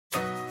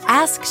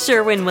Ask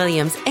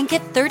Sherwin-Williams and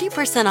get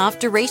 30% off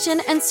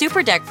Duration and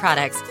Super Deck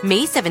products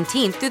May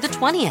 17th through the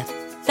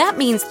 20th. That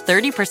means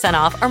 30%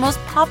 off our most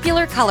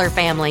popular color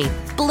family,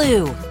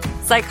 blue.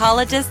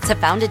 Psychologists have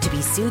found it to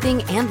be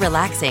soothing and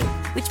relaxing,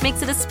 which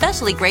makes it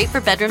especially great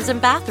for bedrooms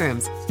and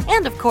bathrooms.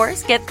 And of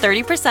course, get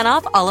 30%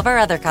 off all of our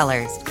other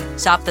colors.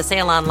 Shop the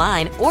sale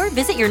online or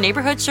visit your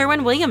neighborhood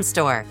Sherwin-Williams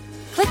store.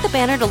 Click the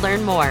banner to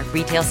learn more.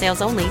 Retail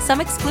sales only.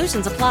 Some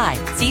exclusions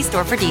apply. See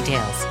store for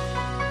details.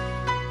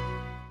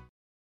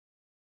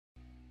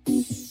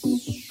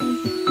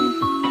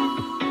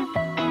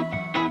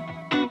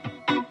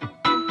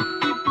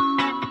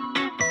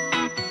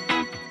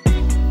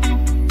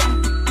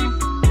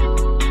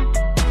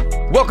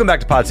 Welcome back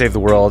to Pod Save the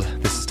World.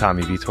 This is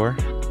Tommy Vitor.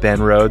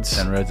 Ben Rhodes.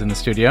 Ben Rhodes in the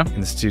studio.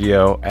 In the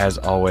studio, as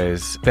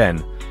always.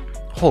 Ben,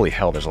 holy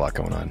hell, there's a lot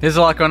going on. There's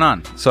a lot going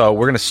on. So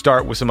we're going to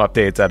start with some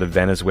updates out of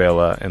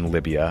Venezuela and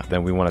Libya.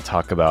 Then we want to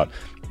talk about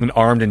an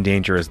armed and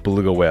dangerous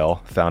beluga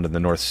whale found in the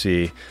North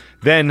Sea.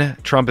 Then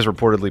Trump is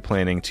reportedly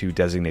planning to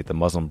designate the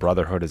Muslim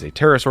Brotherhood as a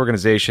terrorist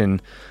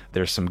organization.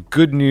 There's some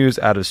good news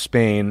out of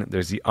Spain.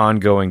 There's the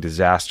ongoing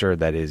disaster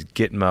that is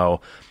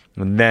GITMO.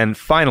 And then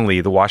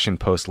finally, the Washington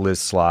Post's Liz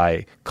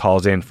Sly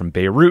calls in from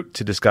Beirut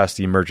to discuss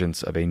the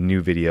emergence of a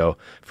new video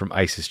from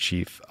ISIS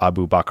chief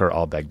Abu Bakr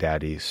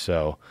al-Baghdadi.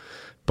 So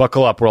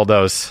buckle up,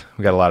 worldos.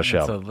 We got a lot of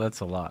show. That's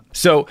a lot.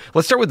 So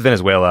let's start with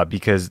Venezuela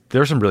because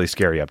there's some really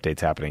scary updates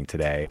happening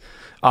today.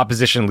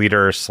 Opposition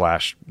leader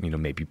 /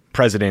 maybe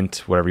president,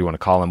 whatever you want to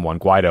call him, Juan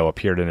Guaido,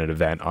 appeared in an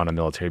event on a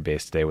military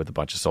base today with a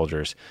bunch of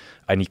soldiers,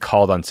 and he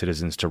called on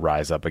citizens to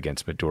rise up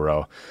against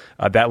Maduro.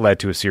 That led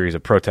to a series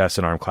of protests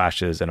and armed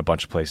clashes in a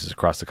bunch of places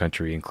across the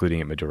country,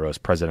 including at Maduro's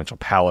presidential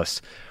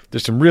palace.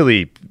 There's some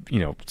really,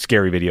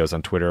 scary videos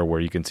on Twitter where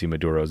you can see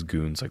Maduro's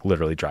goons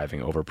literally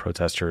driving over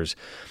protesters.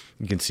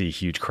 You can see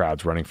huge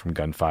crowds running from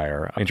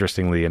gunfire.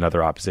 Interestingly,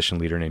 another opposition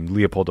leader named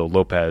Leopoldo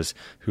Lopez,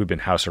 who had been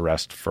house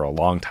arrest for a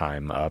long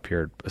time,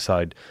 appeared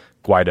beside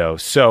Guaido.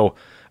 So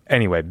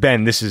anyway,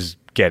 Ben, this is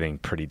getting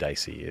pretty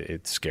dicey.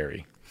 It's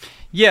scary.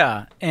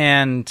 Yeah,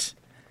 and,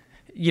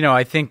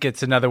 I think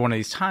it's another one of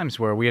these times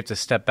where we have to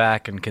step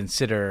back and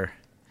consider,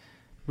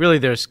 really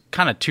there's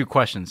kind of two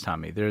questions,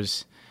 Tommy.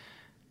 There's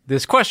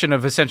this question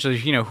of essentially,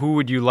 who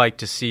would you like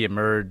to see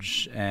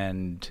emerge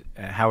and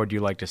how would you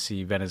like to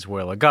see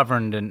Venezuela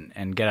governed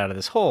and get out of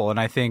this hole? And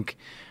I think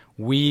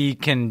we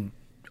can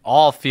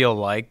all feel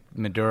like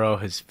Maduro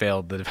has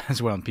failed the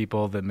Venezuelan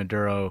people, that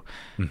Maduro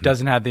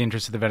doesn't have the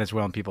interests of the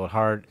Venezuelan people at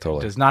heart,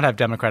 does not have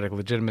democratic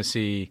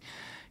legitimacy,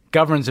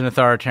 governs in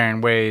authoritarian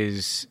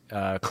ways,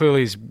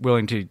 clearly is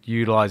willing to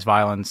utilize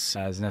violence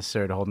as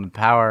necessary to hold him in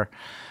power.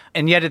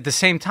 And yet at the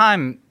same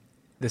time,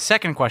 the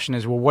second question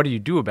is, well, what do you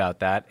do about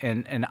that?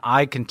 And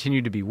I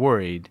continue to be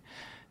worried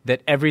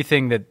that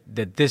everything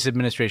that this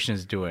administration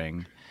is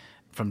doing,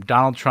 from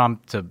Donald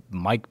Trump to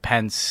Mike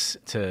Pence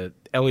to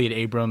Elliot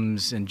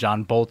Abrams and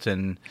John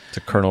Bolton to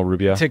Colonel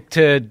Rubio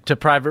to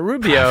Private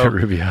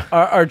Rubio,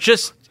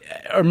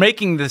 are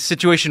making the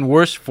situation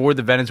worse for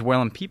the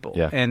Venezuelan people.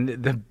 Yeah.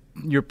 And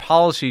your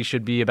policy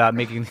should be about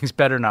making things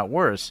better, not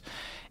worse.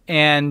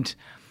 And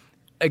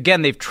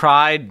again, they've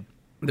tried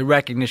the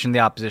recognition of the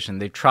opposition.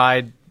 They've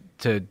tried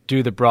to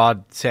do the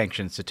broad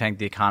sanctions to tank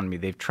the economy.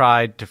 They've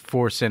tried to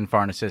force in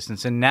foreign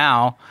assistance. And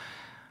now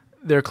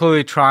they're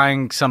clearly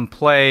trying some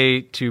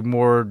play to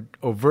more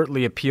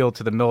overtly appeal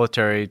to the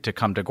military to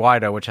come to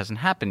Guaido, which hasn't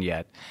happened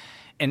yet.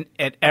 And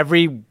at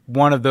every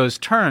one of those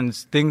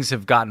turns, things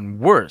have gotten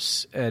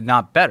worse,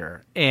 not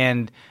better.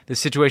 And the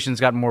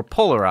situation's gotten more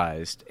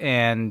polarized.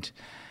 And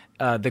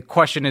the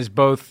question is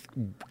both,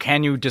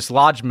 can you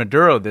dislodge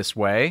Maduro this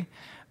way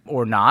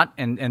or not?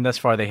 And thus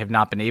far, they have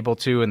not been able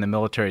to, and the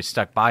military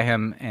stuck by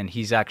him. And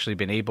he's actually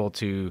been able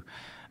to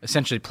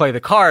essentially play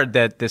the card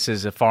that this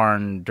is a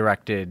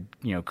foreign-directed,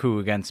 coup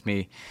against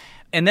me.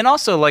 And then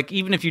also,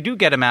 even if you do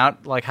get him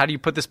out, how do you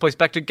put this place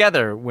back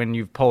together when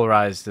you've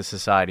polarized the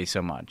society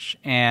so much?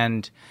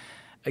 And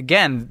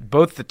again,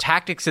 both the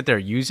tactics that they're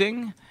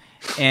using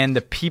and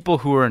the people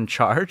who are in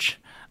charge,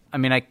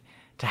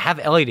 to have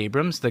Elliot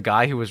Abrams, the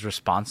guy who was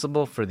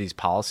responsible for these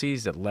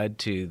policies that led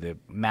to the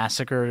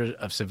massacre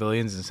of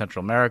civilians in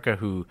Central America,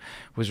 who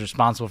was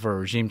responsible for a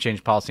regime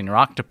change policy in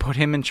Iraq, to put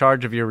him in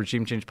charge of your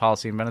regime change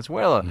policy in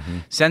Venezuela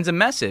sends a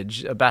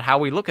message about how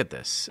we look at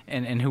this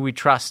and who we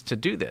trust to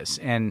do this.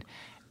 And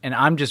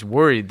I'm just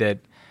worried that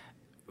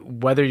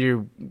whether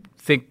you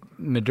think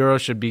Maduro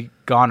should be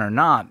gone or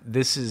not,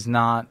 this is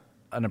not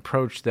an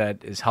approach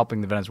that is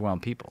helping the Venezuelan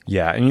people.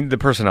 Yeah, the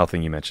personnel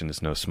thing you mentioned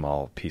is no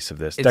small piece of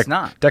this. It's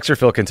not. Dexter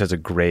Filkins has a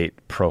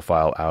great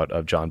profile out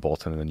of John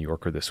Bolton in the New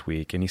Yorker this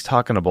week, and he's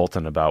talking to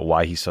Bolton about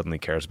why he suddenly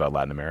cares about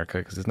Latin America,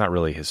 because it's not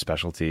really his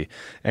specialty.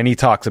 And he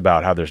talks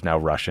about how there's now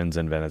Russians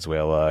in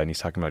Venezuela, and he's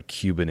talking about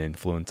Cuban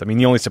influence.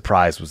 The only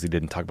surprise was he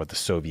didn't talk about the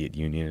Soviet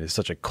Union. It's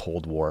such a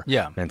Cold War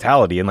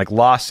mentality. And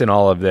lost in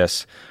all of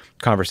this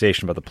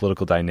conversation about the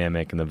political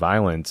dynamic and the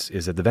violence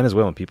is that the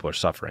Venezuelan people are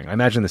suffering. I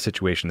imagine the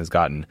situation has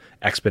gotten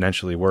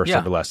exponentially worse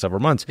over the last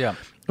several months. Yeah.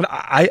 But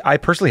I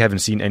personally haven't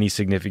seen any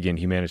significant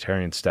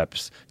humanitarian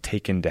steps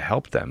taken to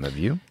help them. Have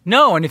you?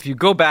 No, and if you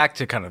go back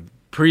to kind of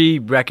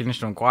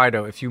pre-recognition of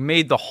Guaido, if you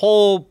made the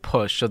whole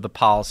push of the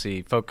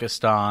policy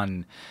focused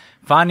on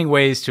finding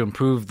ways to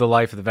improve the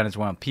life of the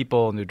Venezuelan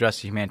people and to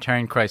address the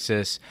humanitarian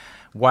crisis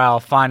while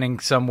finding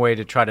some way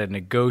to try to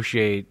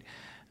negotiate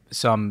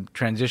some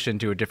transition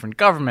to a different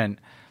government,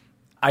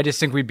 I just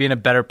think we'd be in a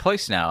better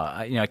place now.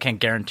 I can't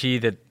guarantee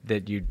that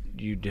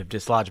you'd have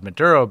dislodged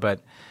Maduro,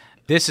 but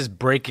this is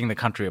breaking the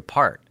country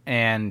apart.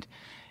 And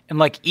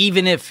like,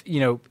 even if,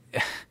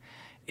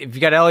 if you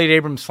got Elliot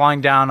Abrams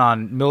flying down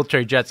on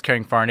military jets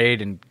carrying foreign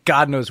aid and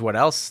God knows what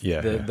else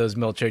those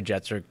military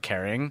jets are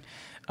carrying,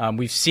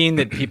 we've seen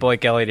that people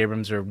like Elliot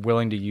Abrams are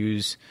willing to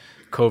use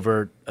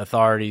covert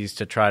authorities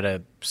to try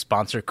to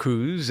sponsor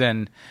coups.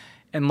 And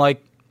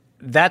like,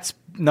 that's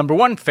number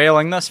one,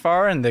 failing thus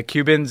far. And the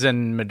Cubans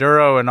and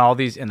Maduro and all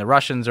these and the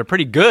Russians are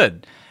pretty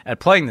good at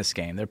playing this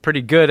game. They're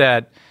pretty good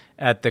at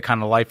the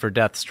kind of life or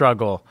death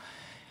struggle.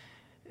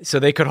 So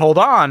they could hold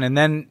on. And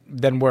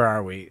then where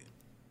are we?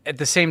 At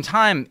the same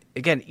time,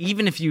 again,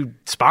 even if you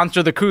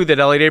sponsor the coup that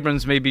Elliot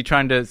Abrams may be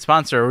trying to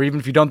sponsor, or even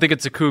if you don't think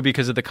it's a coup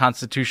because of the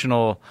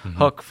constitutional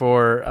hook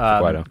for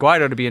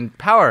Guaido to be in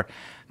power,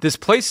 this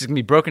place is going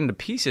to be broken into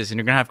pieces, and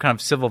you're going to have kind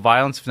of civil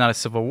violence, if not a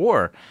civil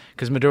war,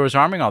 because Maduro's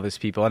arming all these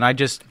people. And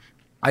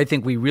I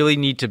think we really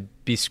need to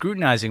be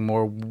scrutinizing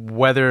more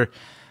whether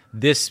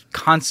this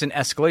constant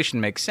escalation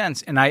makes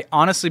sense. And I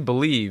honestly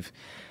believe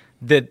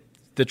that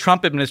the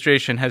Trump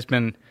administration has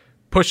been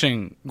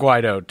pushing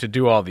Guaido to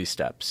do all these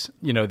steps,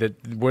 that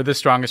we're the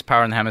strongest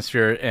power in the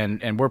hemisphere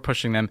and we're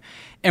pushing them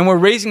and we're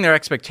raising their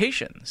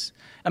expectations.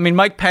 I mean,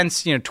 Mike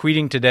Pence,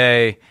 tweeting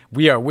today,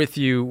 "We are with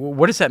you."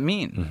 What does that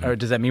mean? Or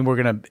does that mean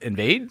we're going to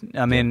invade?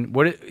 I mean,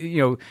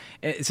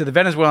 so the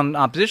Venezuelan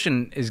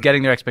opposition is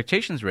getting their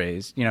expectations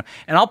raised, and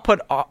I'll put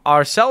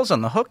ourselves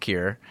on the hook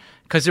here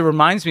because it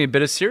reminds me a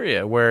bit of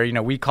Syria where,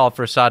 we called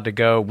for Assad to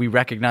go. We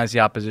recognize the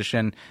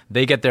opposition.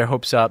 They get their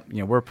hopes up.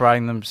 We're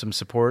providing them some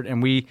support,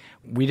 and we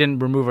didn't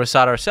remove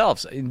Assad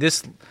ourselves.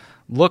 This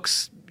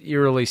looks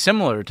eerily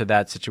similar to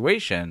that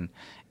situation,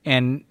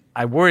 and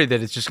I worry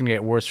that it's just going to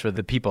get worse for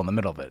the people in the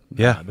middle of it.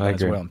 Yeah, the I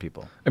Venezuelan agree.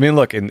 people. I mean,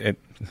 look,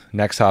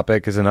 next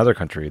topic is another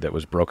country that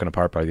was broken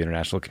apart by the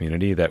international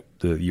community that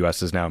the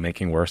U.S. is now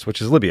making worse,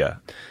 which is Libya.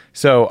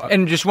 So,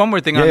 and just one more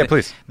thing on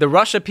please. The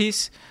Russia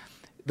piece.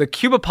 The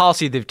Cuba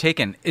policy they've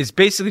taken is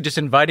basically just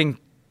inviting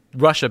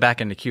Russia back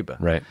into Cuba.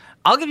 Right.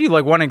 I'll give you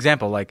one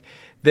example.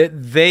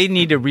 They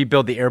need to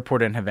rebuild the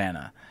airport in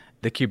Havana.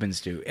 The Cubans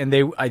do, and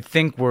I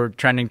think we're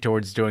trending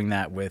towards doing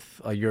that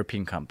with a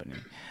European company.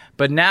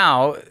 But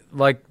now,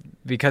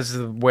 because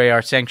of the way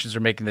our sanctions are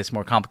making this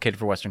more complicated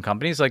for Western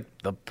companies,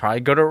 they'll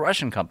probably go to a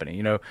Russian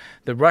company.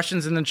 The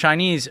Russians and the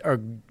Chinese are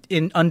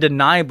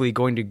undeniably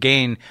going to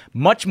gain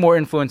much more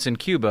influence in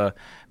Cuba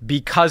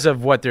because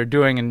of what they're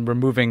doing in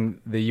removing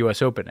the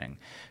U.S. opening.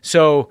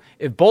 So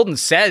if Bolton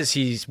says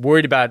he's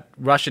worried about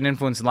Russian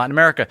influence in Latin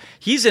America,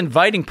 he's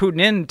inviting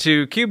Putin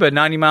into Cuba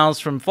 90 miles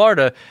from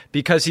Florida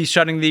because he's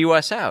shutting the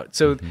U.S. out.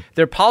 So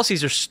their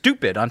policies are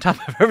stupid on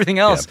top of everything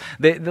else.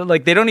 They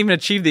don't even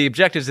achieve the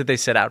objectives that they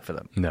set out for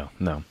them.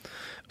 No.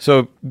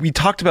 So we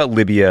talked about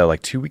Libya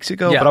 2 weeks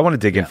ago, but I want to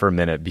dig in for a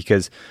minute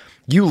because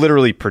you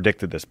literally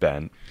predicted this,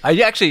 Ben. I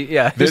actually,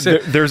 There's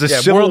a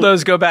civil...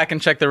 Worldos go back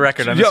and check the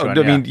record on this one.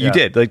 I mean, you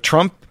did.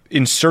 Trump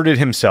inserted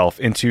himself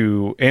and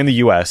the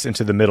U.S.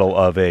 into the middle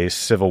of a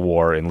civil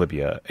war in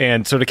Libya.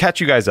 And so to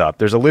catch you guys up,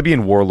 there's a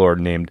Libyan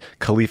warlord named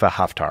Khalifa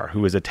Haftar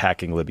who is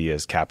attacking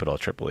Libya's capital,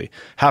 Tripoli.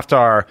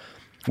 Haftar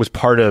was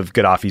part of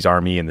Gaddafi's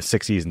army in the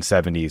 60s and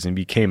 70s and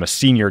became a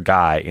senior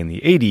guy in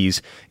the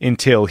 80s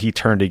until he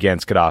turned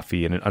against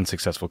Gaddafi in an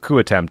unsuccessful coup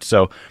attempt.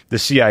 So the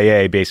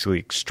CIA basically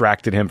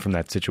extracted him from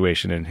that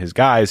situation and his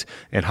guys,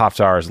 and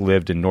Haftar has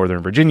lived in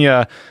Northern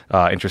Virginia,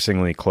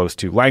 interestingly close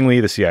to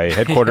Langley, the CIA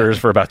headquarters,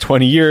 for about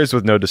 20 years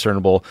with no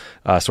discernible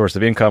source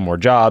of income or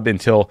job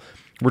until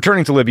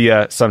returning to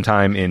Libya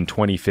sometime in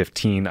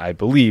 2015, I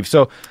believe.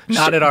 So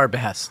not at our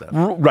behest,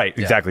 though. Right,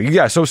 exactly.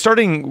 Yeah. So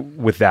starting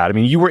with that, I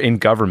mean, you were in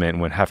government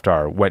when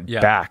Haftar went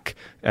back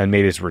and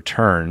made his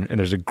return, and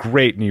there's a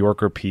great New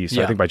Yorker piece,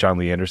 I think, by John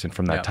Lee Anderson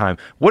from that time.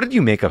 What did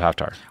you make of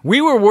Haftar?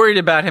 We were worried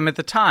about him at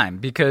the time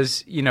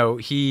because,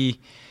 he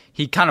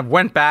kind of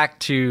went back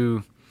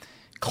to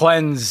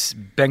cleanse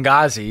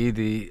Benghazi,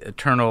 the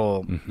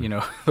eternal,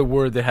 the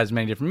word that has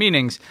many different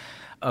meanings,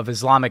 of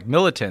Islamic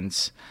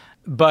militants,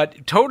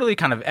 but totally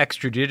kind of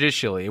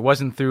extrajudicially. It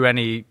wasn't through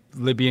any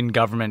Libyan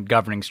government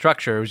governing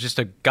structure. It was just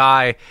a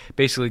guy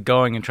basically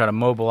going and trying to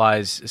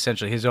mobilize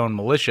essentially his own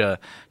militia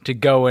to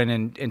go in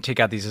and take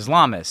out these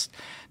Islamists.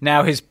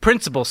 Now, his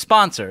principal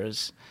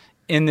sponsors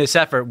in this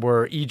effort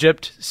were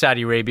Egypt,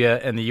 Saudi Arabia,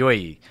 and the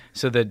UAE.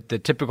 So the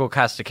typical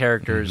cast of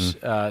characters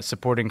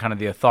supporting kind of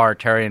the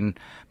authoritarian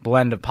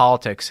blend of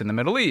politics in the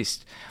Middle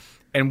East.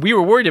 And we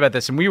were worried about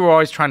this, and we were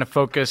always trying to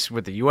focus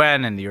with the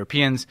UN and the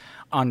Europeans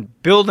on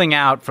building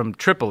out from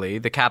Tripoli,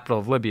 the capital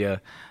of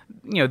Libya,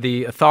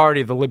 the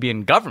authority of the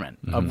Libyan government,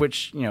 of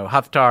which,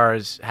 Haftar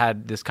has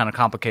had this kind of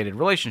complicated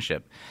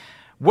relationship.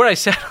 What I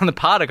said on the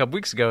pod a couple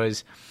weeks ago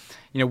is,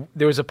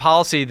 there was a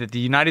policy that the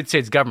United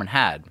States government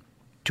had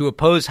to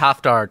oppose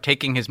Haftar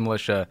taking his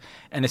militia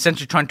and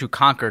essentially trying to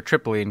conquer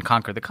Tripoli and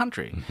conquer the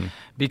country.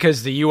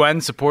 Because the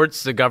UN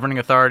supports the governing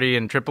authority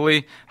in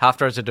Tripoli.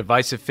 Haftar is a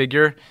divisive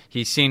figure.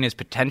 He's seen as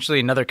potentially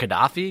another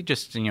Gaddafi,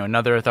 just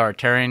another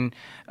authoritarian.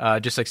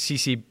 Just like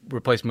Sisi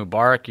replaced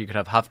Mubarak, you could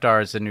have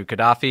Haftar as the new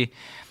Gaddafi.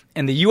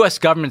 And the U.S.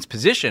 government's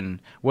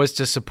position was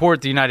to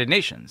support the United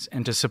Nations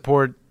and to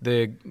support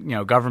the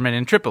government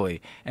in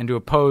Tripoli and to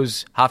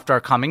oppose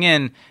Haftar coming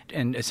in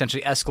and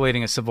essentially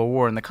escalating a civil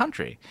war in the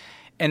country.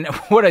 And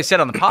what I said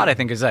on the pod, I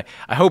think, is I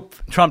hope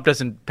Trump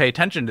doesn't pay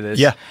attention to this.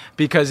 Yeah.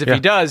 Because if he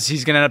does,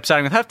 he's going to end up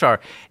siding with Haftar.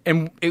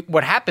 And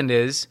what happened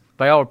is,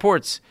 by all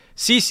reports,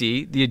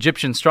 Sisi, the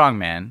Egyptian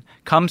strongman,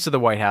 comes to the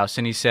White House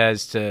and he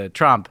says to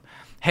Trump,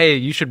 hey,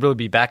 you should really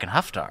be backing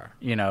Haftar.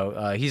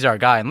 He's our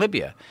guy in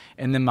Libya.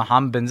 And then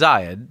Mohammed bin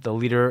Zayed, the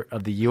leader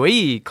of the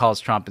UAE, calls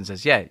Trump and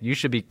says, yeah, you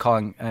should be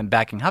calling and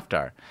backing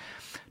Haftar.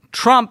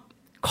 Trump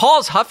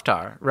calls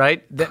Haftar,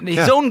 right?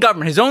 His own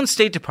government, his own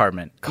State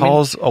Department.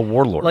 Calls a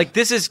warlord. Like,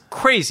 this is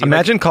crazy.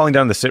 Imagine calling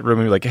down the sit room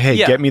and be like, hey,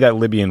 get me that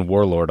Libyan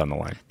warlord on the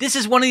line. This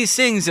is one of these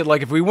things that,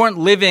 like, if we weren't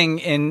living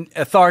in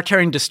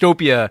authoritarian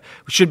dystopia,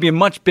 should be a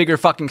much bigger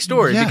fucking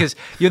story. Yeah. Because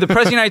you have the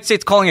President of the United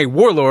States calling a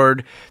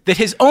warlord that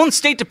his own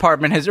State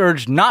Department has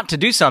urged not to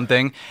do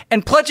something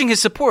and pledging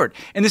his support.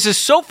 And this is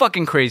so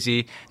fucking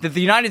crazy that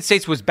the United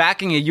States was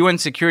backing a UN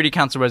Security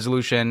Council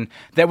resolution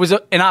that was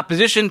in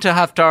opposition to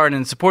Haftar and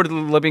in support of the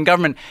Libyan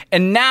government.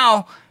 And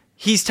now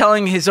he's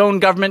telling his own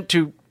government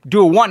to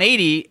do a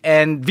 180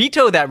 and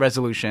veto that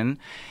resolution.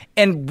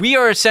 And we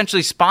are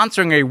essentially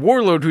sponsoring a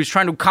warlord who's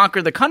trying to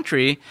conquer the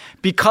country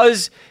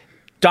because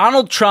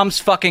Donald Trump's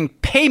fucking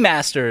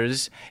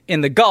paymasters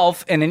in the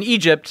Gulf and in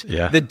Egypt,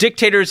 the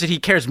dictators that he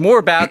cares more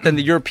about than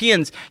the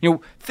Europeans.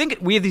 Think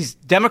we have these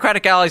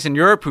democratic allies in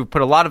Europe who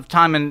put a lot of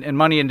time and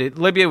money into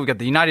Libya. We've got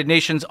the United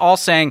Nations all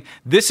saying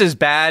this is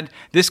bad.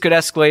 This could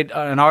escalate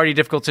an already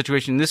difficult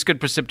situation. This could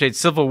precipitate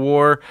civil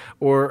war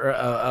or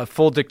a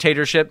full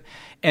dictatorship.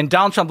 And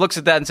Donald Trump looks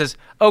at that and says,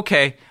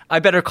 okay, I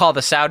better call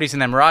the Saudis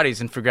and the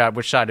Emiratis and figure out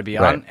which side to be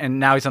on. And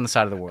now he's on the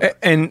side of the world.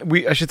 And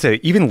I should say,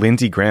 even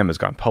Lindsey Graham has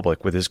gone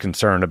public with his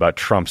concern about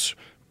Trump's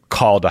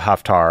call to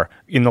Haftar.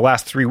 In the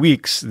last 3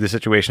 weeks, the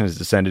situation has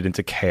descended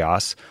into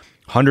chaos.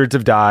 Hundreds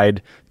have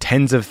died.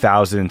 Tens of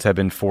thousands have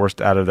been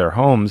forced out of their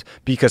homes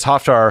because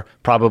Haftar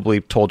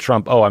probably told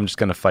Trump, oh, I'm just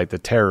going to fight the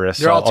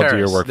terrorists. I'll do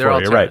your work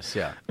for you. Right.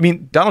 Yeah. I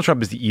mean, Donald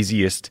Trump is the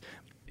easiest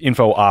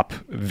info op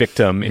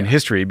victim in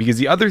history because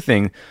the other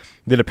thing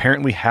that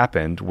apparently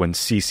happened when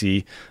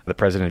Sisi, the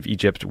president of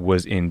Egypt,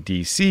 was in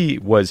D.C.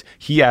 was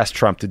he asked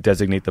Trump to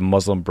designate the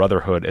Muslim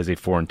Brotherhood as a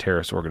foreign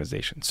terrorist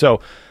organization. So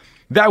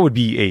that would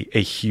be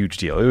a huge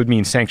deal. It would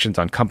mean sanctions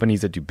on companies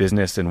that do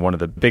business in one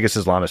of the biggest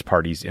Islamist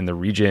parties in the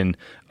region.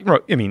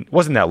 I mean, it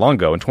wasn't that long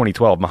ago. In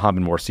 2012,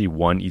 Mohammed Morsi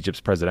won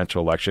Egypt's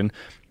presidential election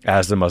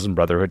as the Muslim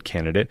Brotherhood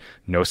candidate.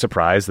 No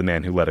surprise, the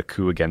man who led a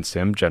coup against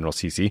him, General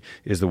Sisi,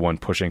 is the one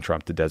pushing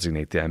Trump to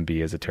designate the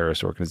MB as a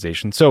terrorist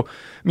organization. So, I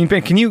mean,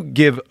 Ben, can you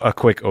give a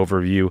quick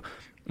overview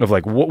of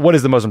like what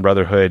is the Muslim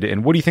Brotherhood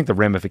and what do you think the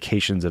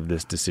ramifications of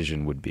this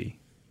decision would be?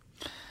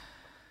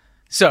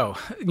 So,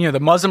 the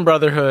Muslim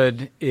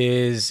Brotherhood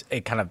is a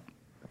kind of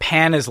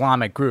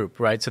pan-Islamic group,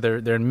 right? So they're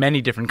in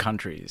many different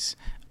countries.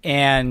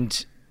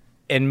 And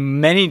in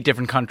many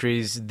different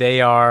countries,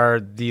 they are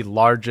the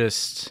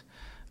largest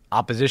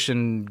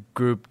opposition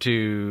group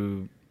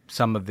to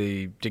some of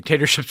the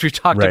dictatorships we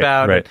talked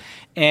about. Right.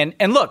 And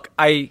look,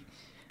 I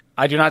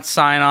do not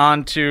I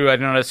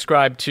do not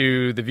ascribe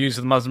to the views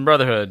of the Muslim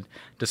Brotherhood,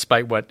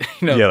 despite what,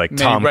 like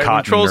Tom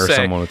Cotton or say.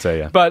 Someone would say,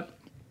 yeah. But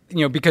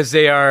because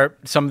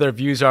some of their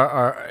views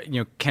are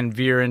can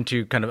veer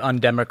into kind of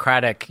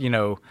undemocratic,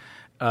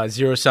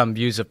 zero-sum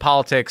views of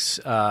politics,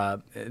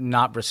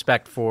 not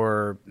respect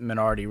for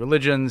minority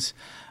religions.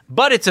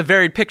 But it's a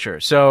varied picture.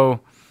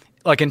 So,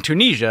 like in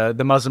Tunisia,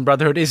 the Muslim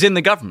Brotherhood is in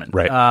the government,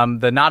 right.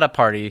 The Nada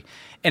party,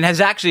 and has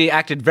actually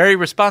acted very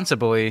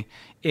responsibly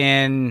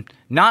in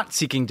not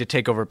seeking to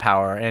take over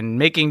power and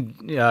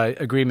making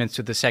agreements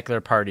with the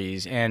secular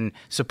parties and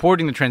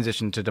supporting the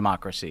transition to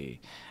democracy.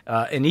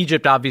 In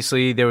Egypt,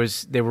 obviously, they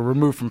were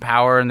removed from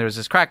power and there was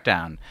this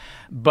crackdown.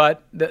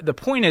 But the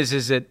point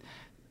is that,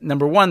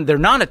 number one, they're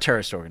not a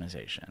terrorist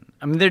organization.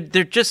 I mean,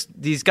 they're just,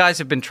 these guys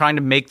have been trying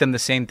to make them the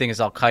same thing as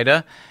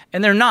Al-Qaeda,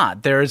 and they're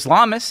not. They're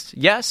Islamist,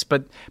 yes,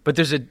 but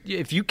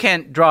if you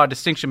can't draw a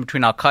distinction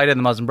between Al-Qaeda and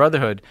the Muslim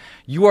Brotherhood,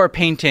 you are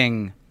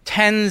painting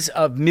tens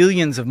of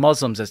millions of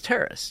Muslims as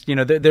terrorists.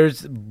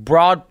 There's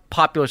broad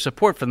popular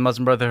support for the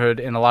Muslim Brotherhood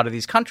in a lot of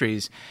these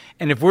countries.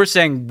 And if we're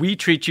saying we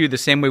treat you the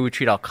same way we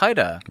treat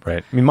Al-Qaeda.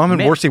 Right. I mean,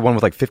 Mohammed Morsi won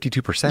with like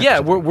 52%. Yeah,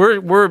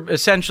 we're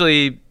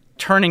essentially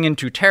turning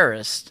into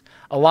terrorists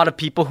a lot of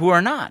people who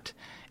are not.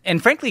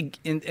 And frankly,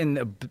 in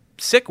a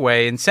sick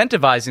way,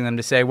 incentivizing them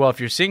to say, well, if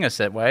you're seeing us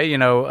that way,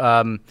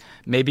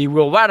 maybe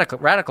we'll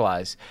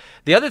radicalize.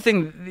 The other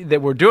thing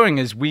that we're doing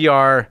is we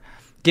are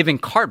giving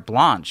carte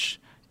blanche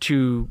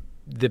to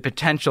the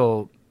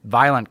potential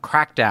violent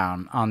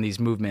crackdown on these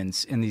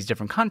movements in these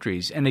different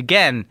countries. And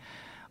again,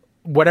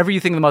 whatever you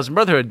think of the Muslim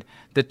Brotherhood,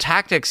 the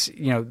tactics,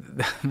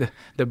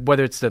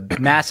 whether it's the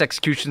mass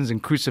executions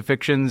and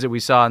crucifixions that we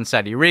saw in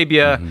Saudi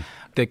Arabia,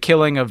 the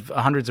killing of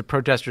hundreds of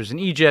protesters in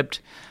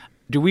Egypt,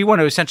 do we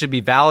want to essentially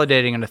be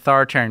validating an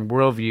authoritarian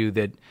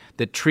worldview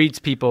that treats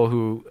people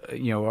who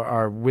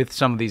are with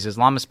some of these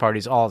Islamist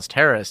parties all as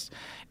terrorists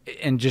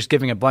and just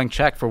giving a blank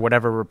check for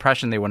whatever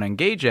repression they want to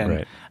engage in?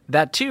 Right.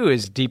 That too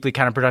is deeply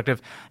counterproductive.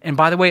 And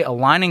by the way,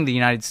 aligning the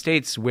United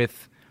States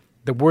with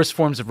the worst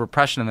forms of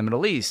repression in the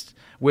Middle East,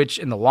 which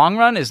in the long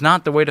run is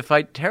not the way to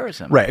fight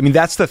terrorism. Right. I mean,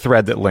 that's the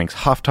thread that links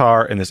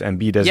Haftar and this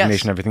MB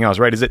designation and everything else,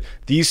 right? Is that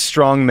these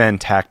strongmen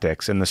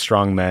tactics and the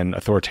strongmen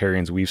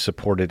authoritarians we've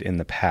supported in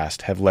the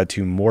past have led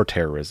to more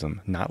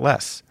terrorism, not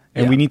less.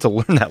 And we need to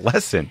learn that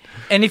lesson.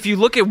 And if you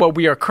look at what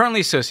we are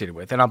currently associated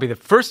with, and I'll be the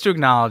first to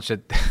acknowledge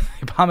that the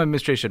Obama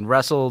administration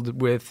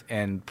wrestled with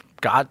and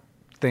got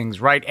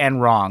things right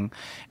and wrong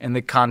in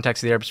the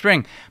context of the Arab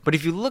Spring. But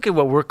if you look at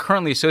what we're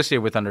currently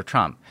associated with under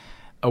Trump,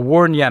 a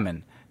war in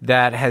Yemen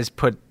that has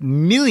put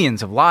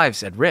millions of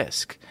lives at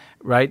risk,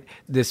 right?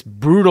 This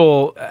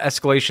brutal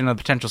escalation of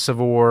potential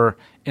civil war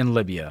in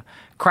Libya,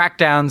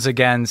 crackdowns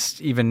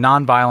against even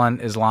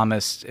nonviolent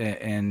Islamists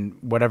in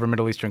whatever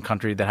Middle Eastern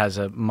country that has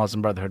a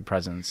Muslim Brotherhood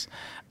presence.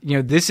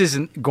 This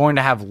isn't going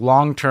to have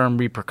long-term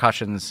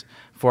repercussions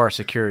for our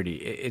security.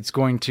 It's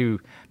going to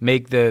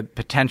make the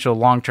potential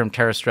long-term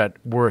terrorist threat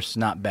worse,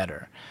 not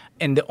better.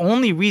 And the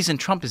only reason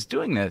Trump is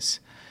doing this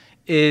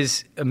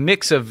is a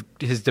mix of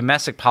his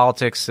domestic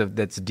politics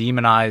that's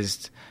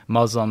demonized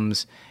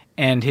Muslims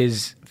and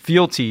his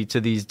fealty to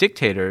these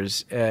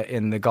dictators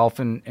in the Gulf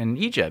and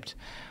Egypt.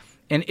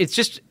 And it's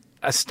just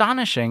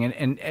astonishing,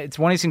 and it's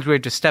one of these things where we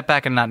have to step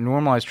back and not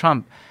normalize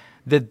Trump,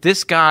 that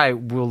this guy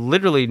will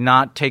literally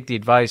not take the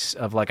advice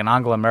of like an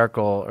Angela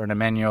Merkel or an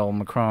Emmanuel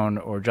Macron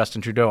or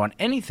Justin Trudeau on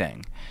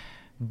anything.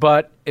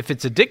 But if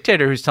it's a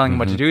dictator who's telling him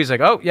what to do, he's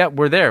like, oh, yeah,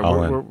 we're there.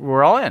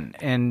 We're all in.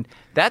 And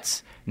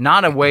that's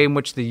not a way in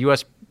which the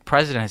U.S.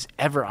 president has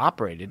ever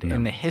operated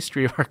in the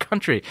history of our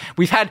country.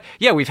 We've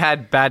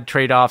had bad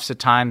trade-offs at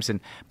times,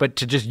 but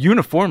to just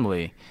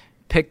uniformly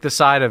pick the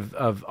side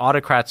of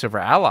autocrats over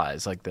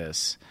allies like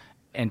this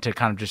and to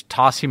kind of just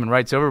toss human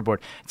rights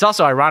overboard. It's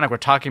also ironic we're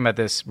talking about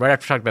this right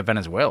after talking about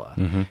Venezuela.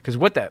 Because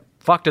what the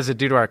fuck does it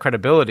do to our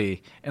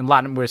credibility in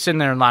Latin? We're sitting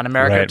there in Latin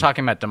America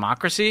talking about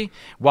democracy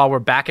while we're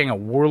backing a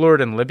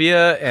warlord in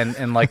Libya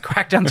and like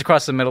crackdowns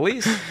across the Middle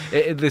East.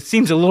 It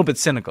seems a little bit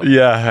cynical.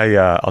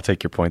 Yeah, I'll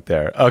take your point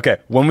there. Okay,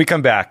 when we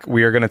come back,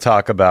 we are going to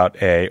talk about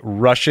a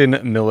Russian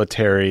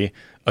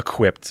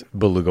military-equipped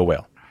beluga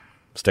whale.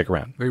 Stick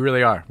around. We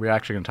really are. We're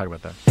actually going to talk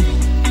about that.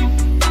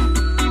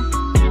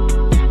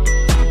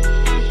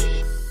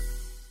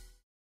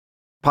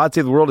 Pod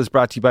Save the World is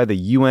brought to you by the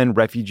UN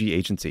Refugee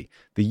Agency.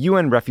 The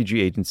UN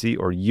Refugee Agency,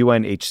 or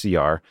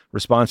UNHCR,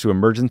 responds to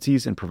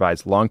emergencies and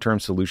provides long-term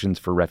solutions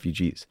for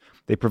refugees.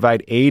 They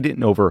provide aid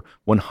in over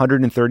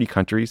 130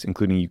 countries,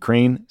 including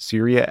Ukraine,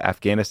 Syria,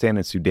 Afghanistan,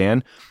 and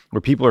Sudan, where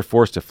people are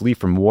forced to flee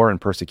from war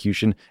and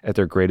persecution at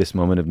their greatest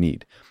moment of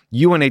need.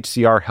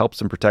 UNHCR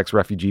helps and protects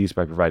refugees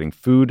by providing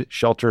food,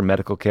 shelter,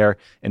 medical care,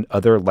 and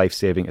other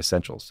life-saving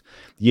essentials.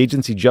 The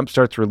agency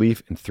jumpstarts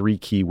relief in 3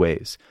 key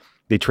ways.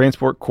 They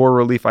transport core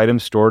relief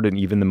items stored in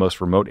even the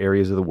most remote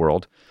areas of the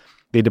world.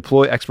 They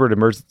deploy expert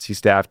emergency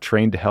staff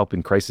trained to help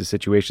in crisis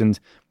situations,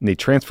 and they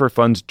transfer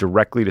funds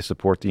directly to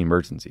support the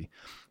emergency.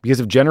 Because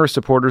of generous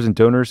supporters and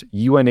donors,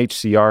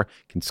 UNHCR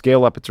can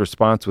scale up its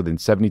response within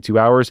 72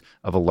 hours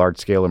of a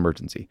large-scale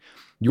emergency.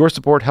 Your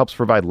support helps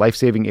provide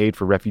life-saving aid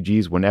for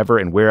refugees whenever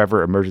and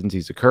wherever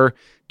emergencies occur.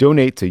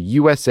 Donate to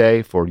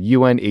USA for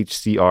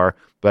UNHCR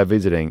by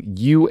visiting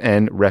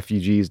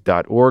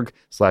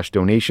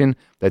unrefugees.org/donation.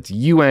 That's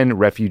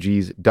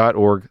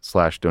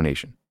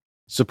unrefugees.org/donation.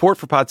 Support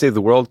for Pod Save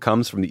the World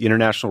comes from the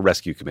International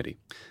Rescue Committee.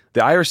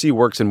 The IRC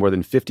works in more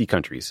than 50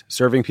 countries,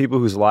 serving people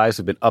whose lives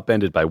have been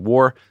upended by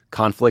war,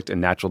 conflict, and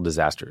natural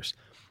disasters.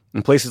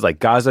 In places like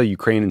Gaza,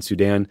 Ukraine, and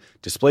Sudan,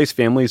 displaced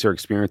families are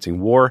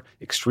experiencing war,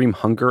 extreme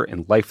hunger,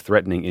 and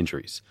life-threatening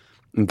injuries.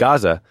 In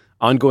Gaza,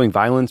 ongoing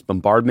violence,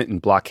 bombardment,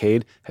 and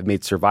blockade have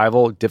made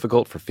survival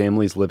difficult for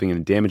families living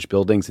in damaged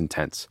buildings and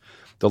tents.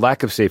 The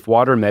lack of safe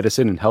water,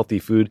 medicine, and healthy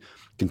food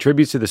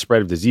contributes to the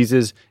spread of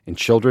diseases, and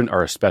children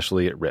are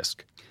especially at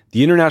risk.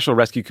 The International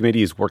Rescue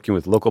Committee is working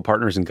with local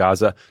partners in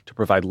Gaza to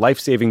provide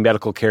life-saving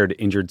medical care to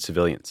injured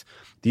civilians.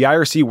 The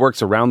IRC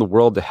works around the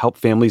world to help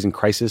families in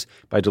crisis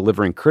by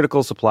delivering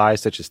critical supplies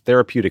such as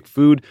therapeutic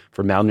food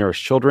for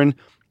malnourished children,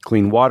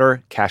 clean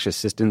water, cash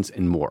assistance,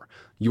 and more.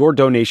 Your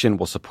donation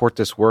will support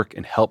this work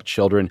and help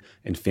children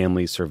and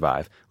families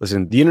survive.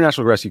 Listen, the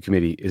International Rescue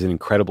Committee is an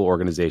incredible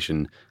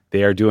organization.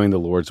 They are doing the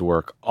Lord's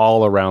work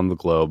all around the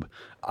globe.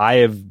 I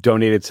have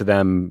donated to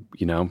them,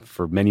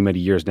 for many, many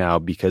years now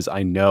because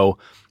I know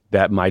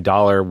that my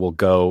dollar will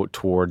go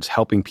towards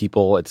helping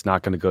people. It's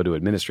not going to go to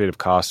administrative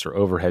costs or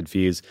overhead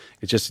fees.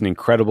 It's just an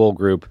incredible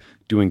group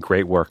doing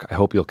great work. I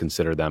hope you'll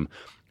consider them.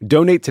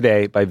 Donate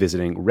today by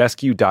visiting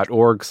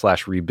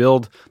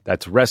rescue.org/rebuild.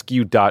 That's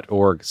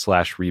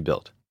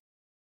rescue.org/rebuild.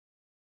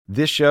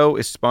 This show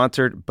is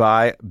sponsored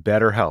by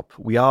BetterHelp.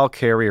 We all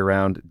carry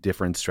around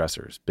different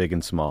stressors, big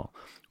and small.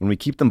 When we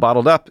keep them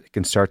bottled up, it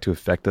can start to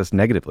affect us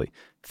negatively.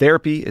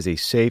 Therapy is a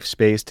safe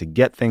space to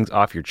get things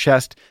off your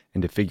chest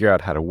and to figure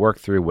out how to work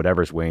through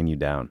whatever's weighing you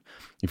down.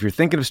 If you're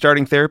thinking of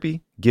starting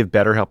therapy, give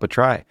BetterHelp a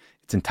try.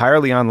 It's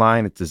entirely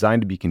online. It's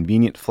designed to be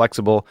convenient,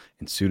 flexible,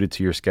 and suited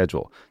to your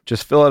schedule.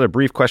 Just fill out a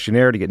brief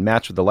questionnaire to get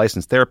matched with a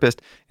licensed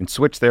therapist and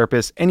switch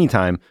therapists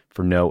anytime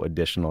for no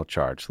additional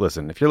charge.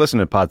 Listen, if you're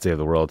listening to Pod Save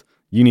the World,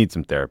 you need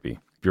some therapy.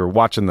 If you're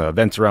watching the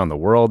events around the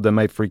world that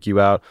might freak you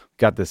out,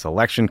 got this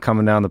election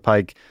coming down the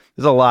pike,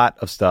 there's a lot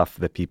of stuff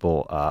that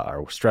people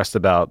are stressed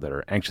about, that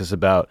are anxious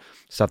about,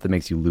 stuff that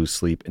makes you lose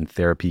sleep, and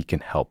therapy can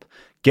help.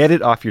 Get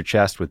it off your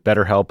chest with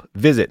BetterHelp.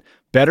 Visit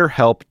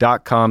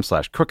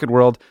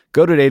BetterHelp.com/crookedworld.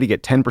 Go today to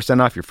get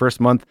 10% off your first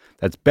month.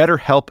 That's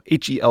BetterHelp,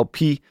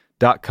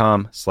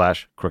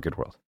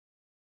 HELP.com/crookedworld.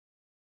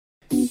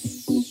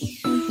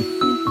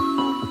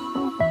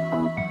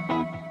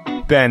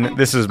 Ben,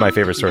 this is my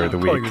favorite story of the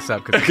week. Pulling this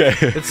up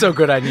because it's so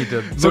good. I need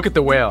to look at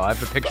the whale. I have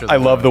the picture. I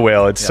love the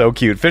whale. It's so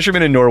cute.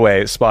 Fishermen in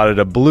Norway spotted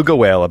a beluga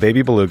whale, a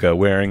baby beluga,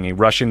 wearing a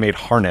Russian-made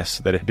harness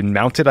that had been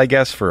mounted, I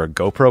guess, for a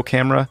GoPro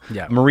camera.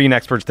 Yeah. Marine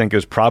experts think it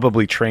was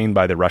probably trained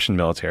by the Russian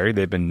military.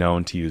 They've been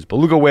known to use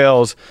beluga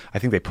whales. I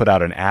think they put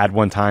out an ad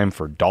one time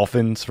for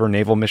dolphins for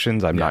naval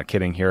missions. I'm not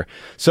kidding here.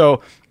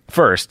 So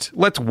first,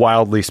 let's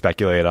wildly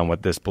speculate on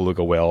what this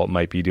beluga whale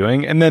might be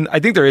doing. And then I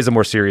think there is a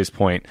more serious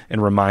point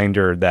and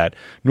reminder that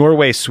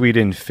Norway,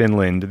 Sweden,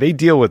 Finland, they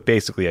deal with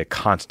basically a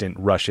constant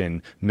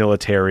Russian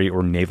military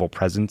or naval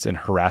presence and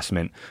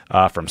harassment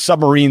from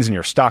submarines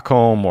near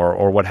Stockholm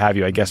or what have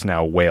you, I guess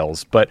now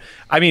whales. But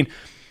I mean,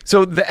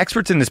 so the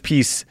experts in this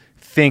piece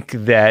think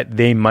that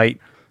they might,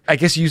 I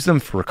guess, use them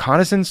for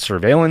reconnaissance,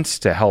 surveillance,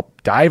 to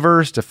help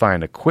divers, to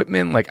find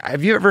equipment. Like,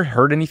 have you ever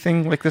heard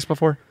anything like this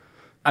before?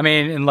 I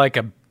mean, in like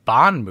a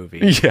Bond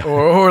movie,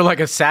 or like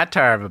a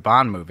satire of a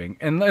Bond movie.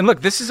 And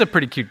look, this is a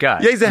pretty cute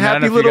guy. Yeah, he's a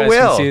happy little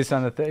whale. See this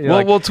on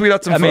the we'll tweet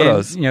out some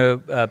photos.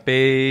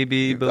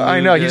 Baby beluga. I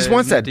know, he just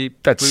wants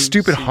that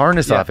stupid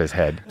harness off his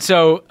head.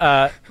 So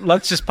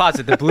let's just pause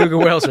it. The beluga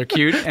whales are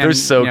cute. And, they're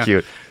so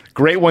cute.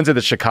 Great ones at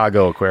the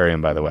Chicago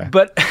Aquarium, by the way.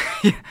 But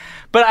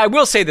I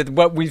will say that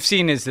what we've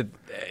seen is that,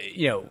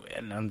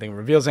 and I don't think it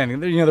reveals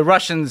anything. The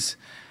Russians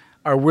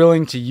are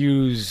willing to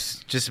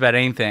use just about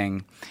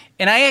anything.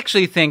 And I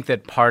actually think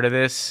that part of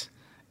this,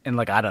 and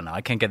like, I don't know,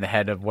 I can't get in the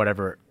head of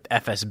whatever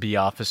FSB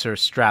officer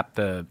strapped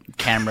the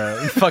camera,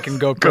 fucking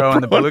GoPro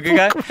on the beluga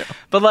guy.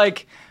 But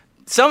like,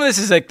 some of this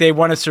is like they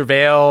want to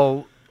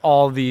surveil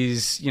all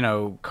these,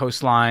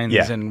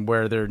 coastlines and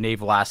where their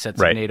naval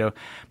assets in NATO.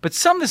 But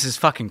some of this is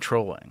fucking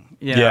trolling.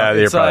 Yeah, it's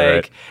you're probably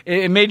like,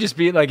 it may just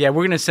be like, we're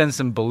going to send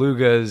some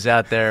belugas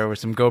out there with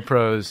some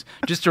GoPros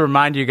just to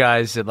remind you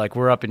guys that like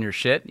we're up in your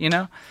shit,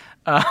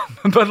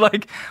 But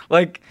like,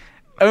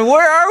 I mean,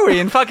 where are we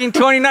in fucking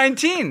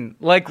 2019?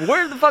 Like,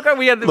 where the fuck are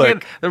we? We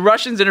had the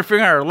Russians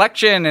interfering in our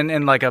election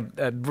and like a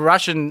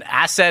Russian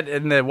asset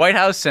in the White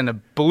House and a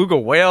beluga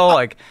whale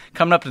like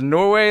coming up to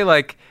Norway.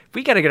 Like,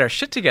 we got to get our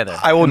shit together.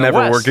 I will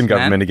never work in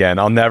government again.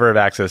 I'll never have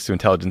access to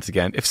intelligence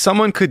again. If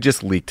someone could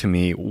just leak to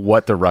me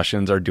what the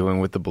Russians are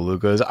doing with the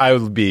belugas, I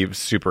would be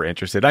super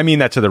interested. I mean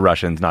that to the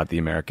Russians, not the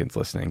Americans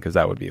listening, because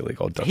that would be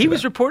illegal. He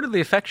was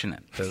reportedly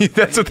affectionate.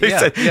 That's what they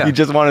said. Yeah. He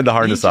just wanted the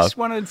harness off. He just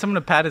wanted someone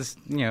to pat his,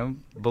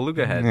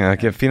 beluga head. Yeah,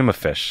 feed him a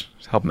fish.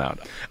 Help him out.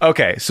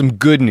 Okay, some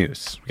good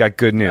news. We got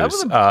good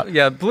news.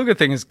 Beluga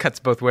thing cuts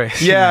both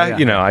ways. Yeah,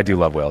 I do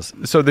love whales.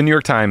 So the New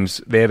York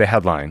Times, they have a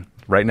headline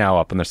right now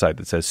up on their site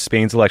that says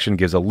Spain's election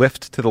gives a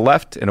lift to the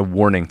left and a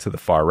warning to the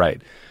far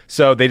right.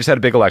 So they just had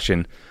a big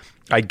election.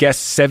 I guess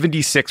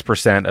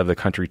 76% of the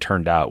country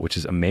turned out, which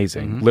is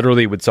amazing. Mm-hmm.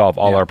 Literally would solve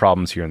all our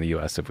problems here in the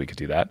U.S. if we could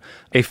do that.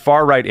 A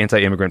far-right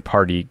anti-immigrant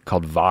party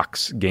called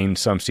Vox gained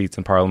some seats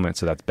in parliament,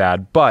 so that's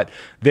bad. But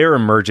their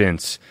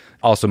emergence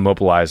also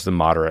mobilized the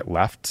moderate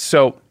left.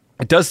 So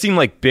it does seem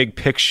like big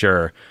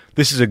picture,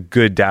 this is a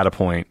good data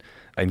point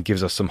and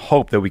gives us some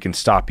hope that we can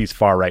stop these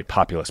far-right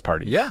populist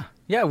parties. Yeah.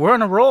 Yeah, we're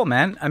on a roll,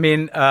 man. I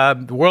mean,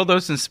 the world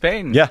in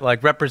Spain,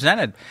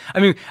 represented. I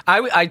mean,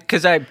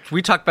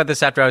 we talked about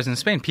this after I was in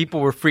Spain. People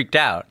were freaked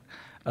out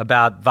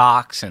about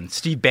Vox, and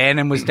Steve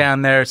Bannon was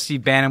down there.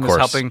 Steve Bannon was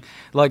helping,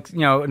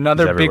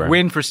 another big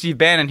win for Steve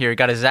Bannon here. He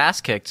got his ass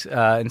kicked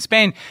in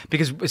Spain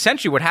because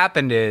essentially what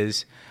happened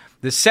is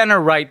the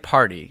center-right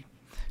party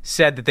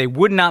said that they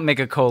would not make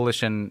a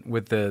coalition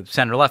with the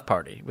center-left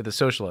party, with the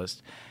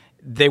socialists.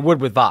 They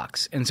would with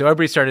Vox. And so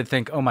everybody started to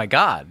think, oh my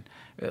God,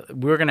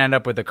 we're going to end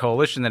up with a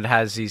coalition that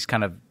has these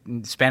kind of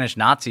Spanish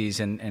Nazis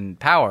in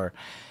power.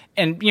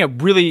 And,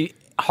 really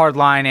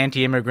hardline,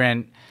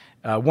 anti-immigrant,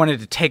 wanted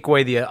to take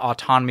away the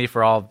autonomy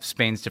for all of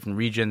Spain's different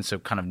regions, so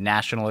kind of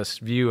nationalist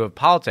view of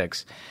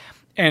politics.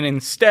 And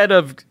instead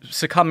of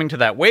succumbing to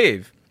that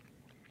wave,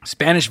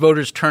 Spanish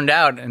voters turned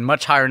out in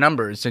much higher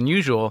numbers than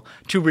usual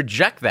to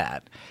reject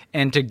that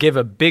and to give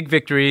a big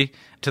victory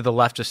to the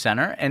left of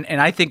center. And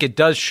I think it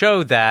does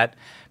show that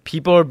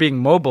people are being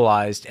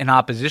mobilized in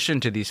opposition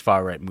to these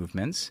far-right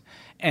movements,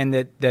 and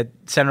that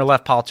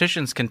center-left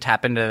politicians can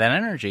tap into that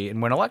energy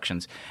and win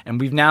elections. And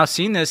we've now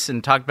seen this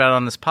and talked about it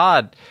on this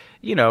pod,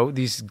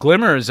 these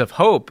glimmers of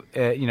hope,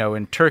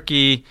 in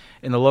Turkey,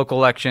 in the local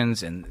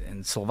elections,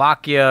 in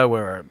Slovakia,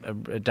 where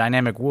a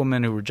dynamic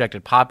woman who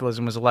rejected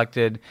populism was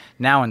elected,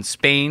 now in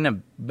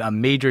Spain, a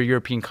major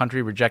European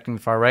country rejecting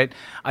the far right.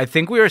 I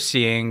think we are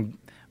seeing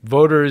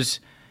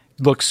voters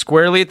look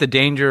squarely at the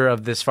danger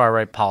of this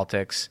far-right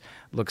politics,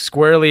 look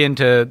squarely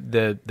into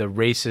the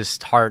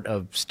racist heart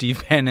of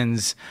Steve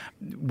Bannon's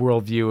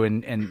worldview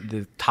and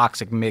the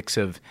toxic mix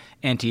of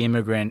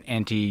anti-immigrant,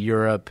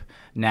 anti-Europe,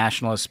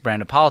 nationalist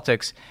brand of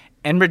politics,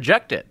 and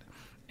reject it.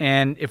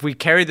 And if we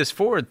carry this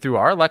forward through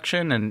our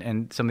election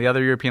and some of the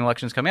other European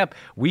elections coming up,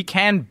 we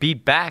can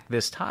beat back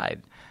this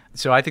tide.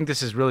 So I think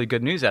this is really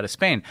good news out of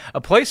Spain, a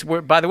place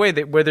where, by the way,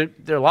 where there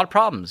are a lot of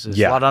problems. There's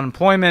a lot of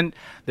unemployment.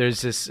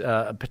 There's this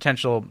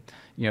potential,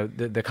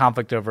 the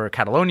conflict over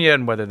Catalonia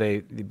and whether they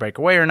break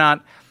away or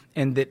not.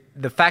 And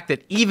the fact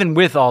that even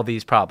with all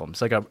these problems,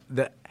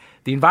 the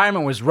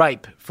environment was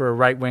ripe for a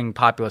right-wing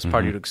populist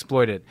party to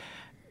exploit it.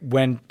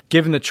 When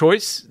given the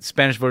choice,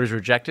 Spanish voters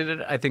rejected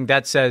it. I think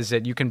that says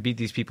that you can beat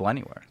these people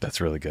anywhere.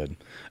 That's really good.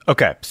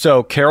 Okay,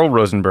 so Carol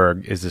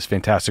Rosenberg is this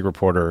fantastic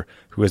reporter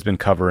who has been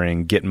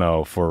covering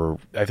Gitmo for,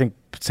 I think,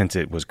 since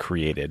it was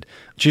created.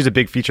 She's a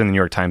big feature in the New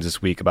York Times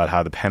this week about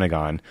how the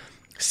Pentagon,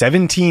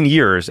 17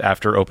 years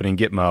after opening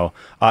Gitmo,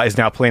 is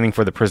now planning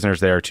for the prisoners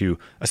there to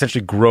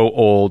essentially grow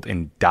old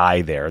and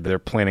die there. They're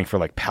planning for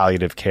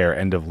palliative care,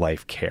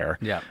 end-of-life care.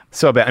 Yeah.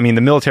 So, the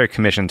military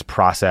commission's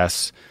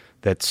process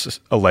that's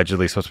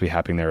allegedly supposed to be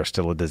happening there is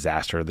still a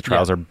disaster. The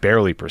trials are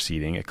barely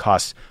proceeding. It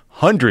costs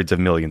hundreds of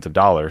millions of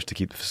dollars to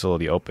keep the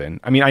facility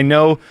open. I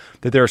know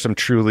that there are some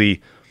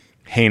truly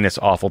heinous,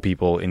 awful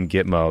people in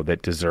Gitmo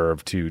that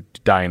deserve to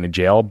die in a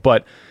jail,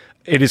 but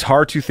it is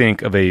hard to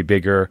think of a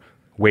bigger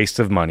waste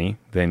of money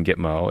than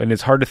Gitmo, and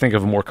it's hard to think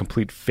of a more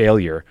complete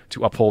failure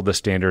to uphold the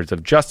standards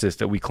of justice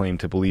that we claim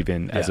to believe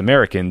in as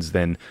Americans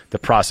than the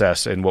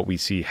process and what we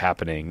see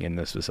happening in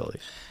this facility.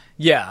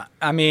 Yeah,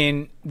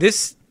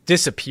 this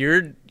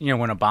disappeared,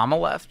 when Obama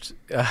left,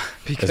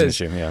 because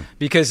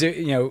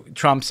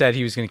Trump said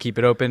he was going to keep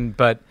it open.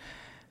 But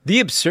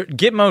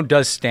Gitmo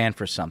does stand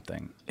for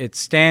something. It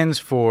stands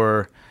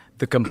for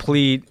the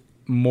complete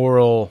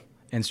moral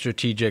and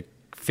strategic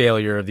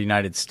failure of the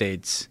United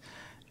States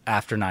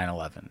after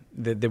 9/11.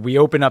 That we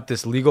open up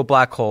this legal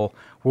black hole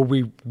where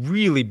we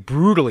really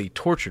brutally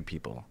tortured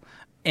people,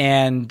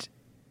 and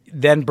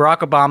then Barack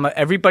Obama.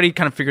 Everybody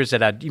kind of figures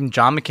that out. Even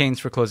John McCain's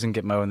for closing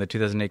Gitmo in the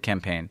 2008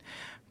 campaign.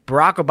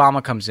 Barack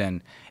Obama comes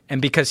in,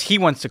 and because he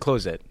wants to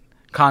close it,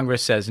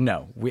 Congress says,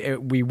 no,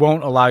 we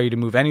won't allow you to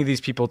move any of these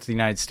people to the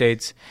United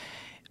States.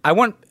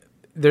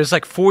 There's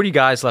 40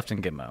 guys left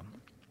in Gitmo.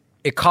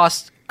 It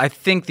costs, I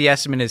think the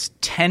estimate is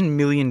 $10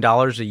 million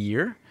a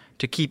year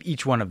to keep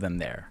each one of them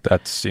there.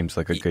 That seems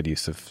like a good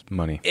use of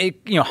money.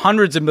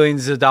 Hundreds of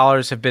millions of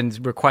dollars have been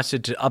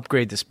requested to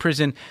upgrade this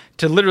prison,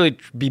 to literally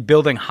be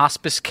building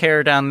hospice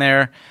care down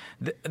there.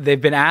 They've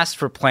been asked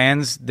for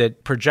plans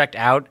that project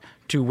out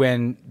to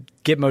when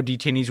Gitmo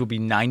detainees will be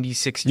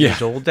 96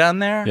 years old down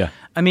there. Yeah.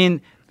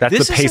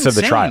 That's the pace of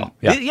the trial.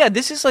 Yeah.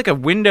 This is like a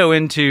window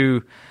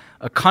into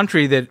a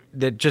country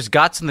that just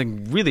got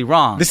something really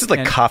wrong. This is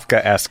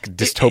Kafka-esque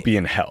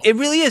dystopian hell. It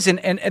really is.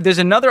 And there's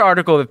another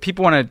article that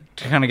people want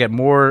to kind of get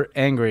more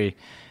angry.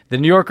 The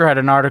New Yorker had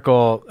an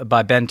article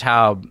by Ben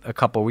Taub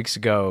a week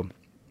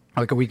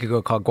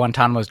ago called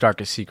Guantanamo's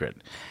Darkest Secret.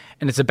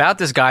 And it's about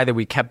this guy that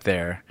we kept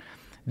there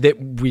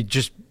and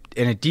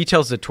it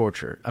details the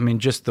torture.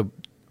 Just the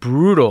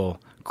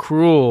brutal,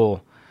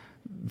 cruel,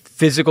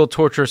 physical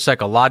torture,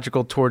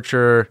 psychological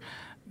torture,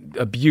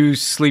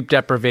 abuse, sleep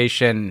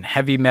deprivation,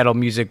 heavy metal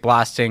music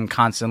blasting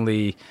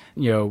constantly,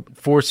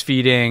 force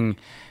feeding,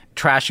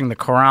 trashing the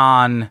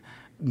Quran,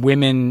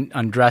 women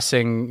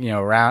undressing,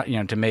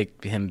 around, to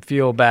make him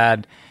feel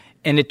bad.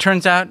 And it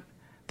turns out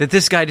that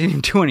this guy didn't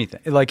even do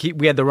anything.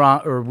 We had the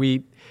wrong, or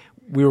we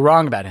were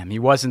wrong about him. He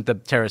wasn't the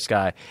terrorist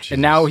guy. Jesus.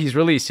 And now he's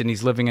released and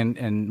he's living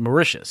in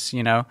Mauritius,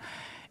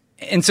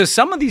 And so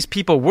some of these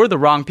people were the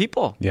wrong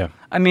people. Yeah.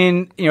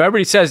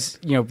 Everybody says,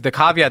 the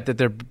caveat that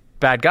they're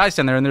bad guys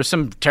down there, and there's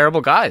some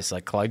terrible guys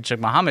like Khalid Sheikh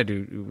Mohammed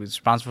who was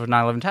responsible for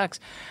 9/11 attacks.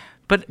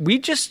 But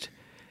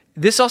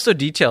this also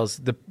details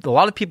a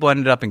lot of people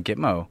ended up in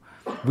Gitmo.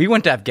 We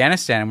went to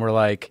Afghanistan and we're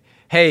like,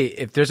 hey,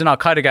 if there's an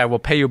Al-Qaeda guy, we'll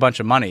pay you a bunch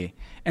of money.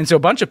 And so a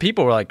bunch of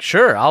people were like,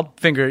 sure, I'll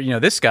finger,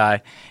 this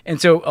guy. And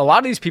so a lot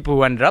of these people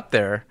who ended up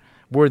there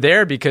we're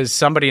there because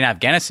somebody in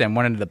Afghanistan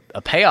wanted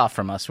a payoff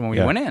from us when we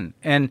went in.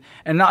 And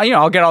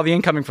I'll get all the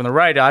incoming from the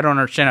right. I don't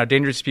understand how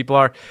dangerous people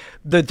are.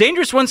 The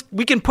dangerous ones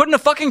we can put in a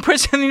fucking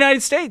prison in the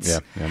United States.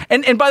 Yeah.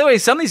 And by the way,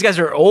 some of these guys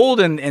are old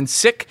and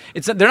sick.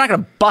 They're not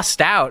going to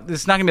bust out.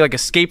 This is not going to be like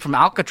Escape from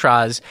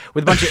Alcatraz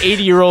with a bunch of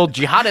 80-year-old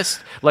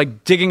jihadists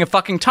like digging a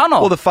fucking tunnel.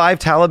 Well, the 5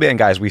 Taliban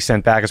guys we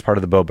sent back as part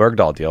of the Bo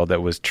Bergdahl deal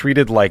that was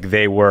treated like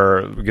they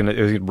were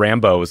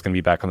Rambo was going to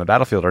be back on the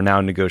battlefield are now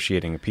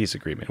negotiating a peace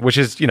agreement, which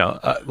is,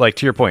 like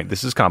to your point,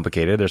 this is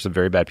complicated. There's some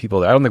very bad people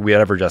there. I don't think we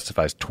ever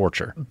justifies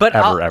torture. But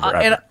ever.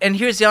 And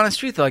here's the honest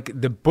truth. Like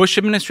the Bush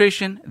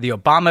administration, the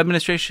Obama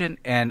administration,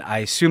 and I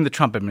assume the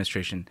Trump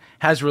administration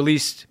has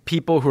released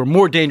people who are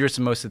more dangerous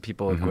than most of the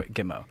people at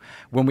GITMO.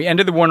 When we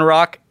ended the war in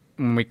Iraq,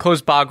 when we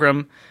closed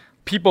Bagram,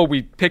 people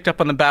we picked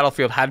up on the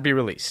battlefield had to be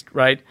released,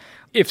 right?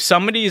 If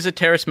somebody is a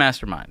terrorist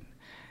mastermind,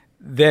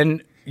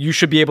 then you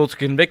should be able to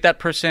convict that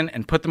person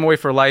and put them away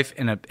for life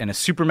in a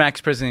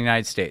supermax prison in the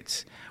United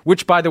States,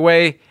 which, by the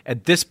way,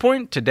 at this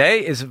point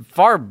today is a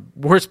far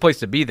worse place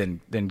to be than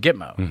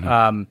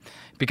GITMO,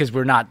 because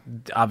we're not,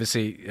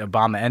 obviously,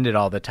 Obama ended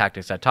all the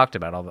tactics I talked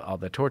about, all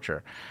the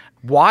torture.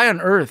 Why on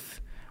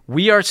earth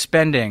we are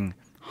spending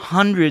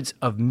hundreds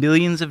of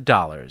millions of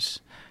dollars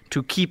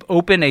to keep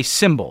open a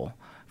symbol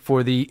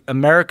for the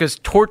America's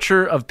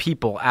torture of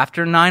people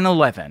after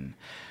 9/11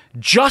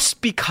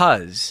 just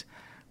because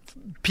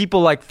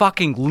people like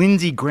fucking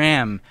Lindsey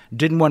Graham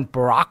didn't want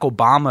Barack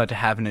Obama to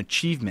have an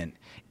achievement?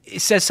 It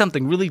says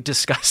something really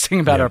disgusting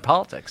about our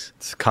politics.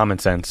 It's common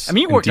sense. I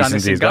mean, you worked on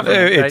this in government,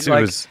 right? It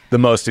was the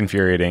most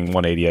infuriating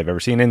 180 I've ever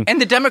seen.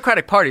 And the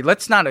Democratic Party.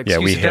 Let's not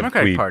excuse the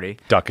Democratic Party.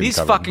 These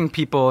fucking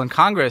people in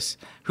Congress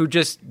who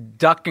just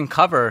duck and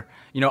cover.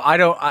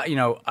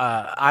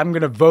 I'm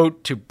going to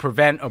vote to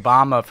prevent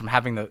Obama from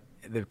having the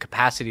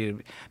capacity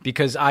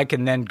because I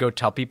can then go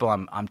tell people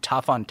I'm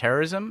tough on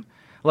terrorism.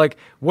 Like,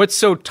 what's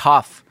so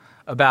tough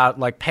about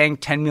like paying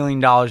 $10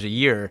 million a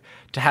year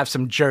to have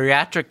some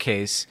geriatric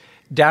case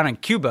down in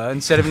Cuba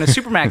instead of in a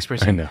supermax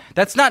prison? I know.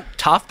 That's not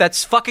tough.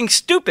 That's fucking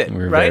stupid.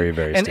 We're right? very,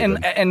 very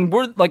stupid. And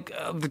we're like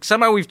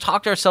somehow we've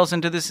talked ourselves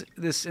into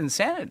this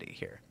insanity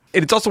here.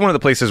 It's also one of the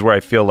places where I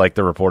feel like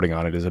the reporting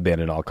on it has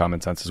abandoned all common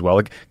sense as well.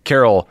 Like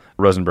Carol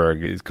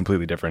Rosenberg is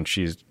completely different.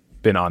 She's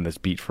been on this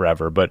beat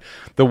forever. But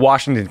the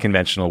Washington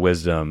conventional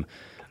wisdom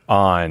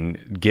on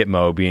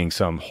GITMO being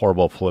some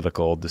horrible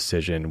political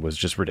decision was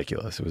just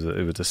ridiculous. It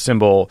was a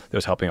symbol that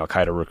was helping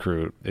Al-Qaeda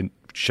recruit. It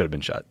should have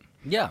been shut.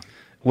 Yeah.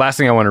 Last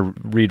thing I want to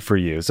read for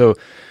you. So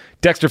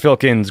Dexter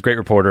Filkins, great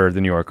reporter at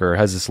The New Yorker,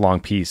 has this long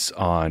piece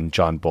on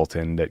John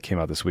Bolton that came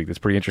out this week that's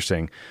pretty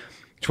interesting.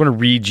 I just want to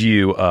read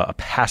you a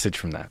passage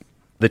from that.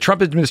 The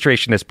Trump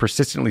administration has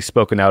persistently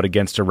spoken out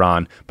against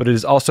Iran, but it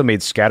has also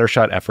made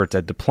scattershot efforts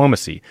at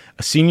diplomacy.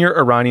 A senior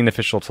Iranian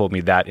official told me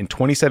that in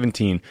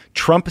 2017,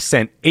 Trump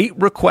sent 8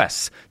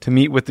 requests to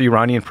meet with the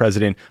Iranian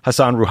president,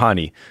 Hassan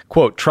Rouhani.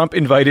 Quote, Trump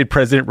invited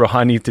President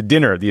Rouhani to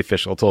dinner, the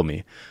official told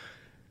me.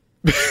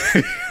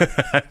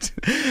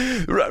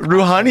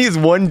 Rouhani is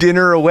one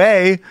dinner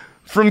away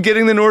from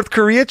getting the North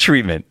Korea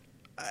treatment.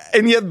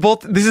 And yet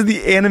this is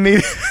the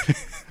animated...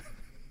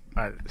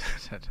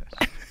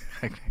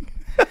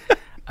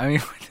 I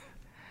mean,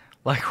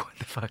 like, what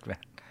the fuck, man?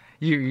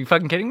 You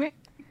fucking kidding me?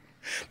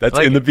 That's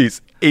like, in the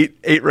piece.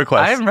 8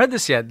 requests. I haven't read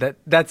this yet.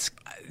 That's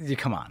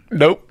come on.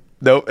 Nope.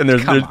 And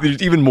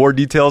there's even more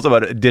details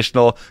about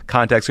additional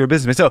context for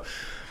business. So,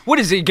 what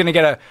is he going to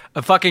get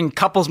a fucking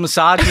couples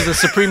massage with the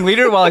supreme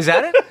leader while he's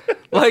at it?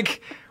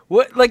 Like,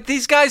 what? Like,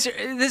 these guys are.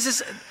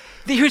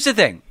 Here's the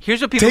thing. Here's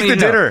what people need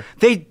to know.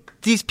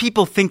 These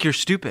people think you're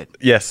stupid.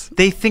 Yes.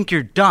 They think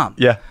you're dumb.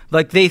 Yeah.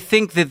 Like, they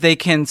think that they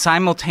can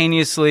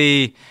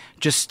simultaneously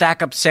just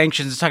stack up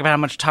sanctions and talk about how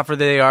much tougher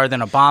they are than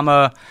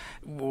Obama,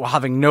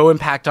 having no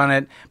impact on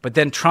it. But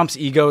then Trump's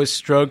ego is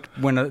stroked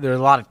when there are a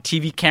lot of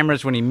TV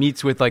cameras when he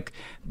meets with like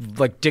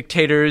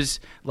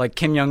dictators like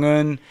Kim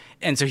Jong-un.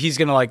 And so he's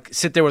going to like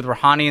sit there with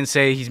Rouhani and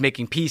say he's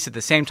making peace at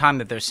the same time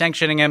that they're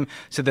sanctioning him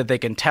so that they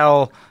can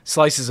tell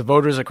slices of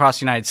voters across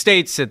the United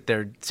States that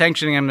they're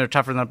sanctioning him, they're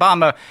tougher than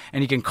Obama.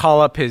 And he can call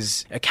up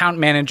his account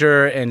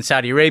manager in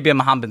Saudi Arabia,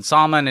 Mohammed bin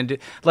Salman. And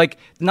like,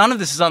 none of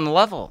this is on the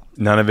level.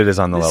 None of it is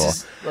on the level.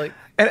 Like,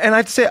 and I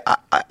have to say,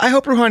 I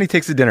hope Rouhani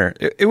takes a dinner.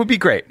 It would be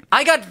great.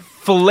 I got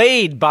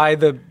filleted by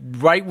the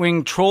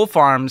right-wing troll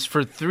farms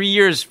for 3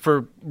 years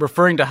for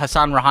referring to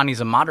Hassan Rouhani as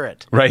a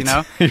moderate. Right. You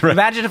know? Right.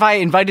 Imagine if I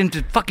invited him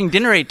to fucking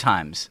dinner 8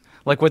 times.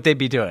 Like, what they'd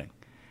be doing.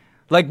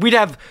 Like, we'd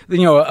have,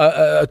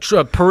 a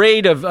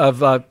parade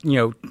of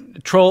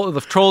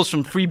trolls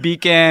from Free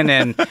Beacon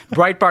and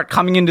Breitbart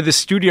coming into the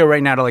studio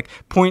right now to, like,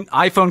 point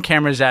iPhone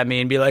cameras at me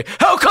and be like,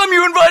 how come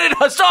you invited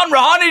Hassan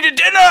Rouhani to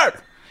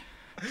dinner?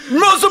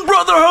 Muslim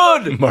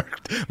Brotherhood.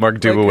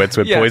 Mark Dubowitz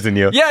would poison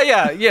you.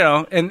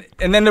 Yeah. And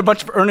then a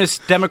bunch of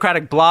earnest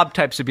Democratic blob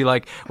types would be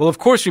like, well, of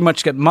course we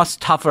must get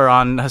tougher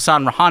on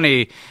Hassan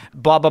Rouhani,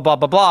 blah, blah, blah,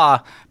 blah,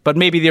 blah, but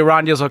maybe the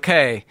Iran deal's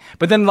okay.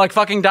 But then, like,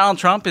 fucking Donald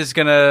Trump is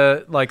going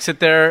to, like,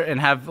 sit there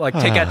and have, like,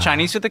 take out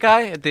Chinese with the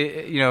guy at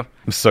the,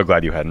 I'm so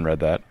glad you hadn't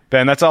read that.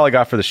 Ben, that's all I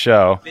got for the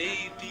show.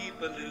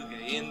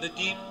 in the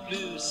deep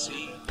blue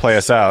sea. Play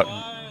us out.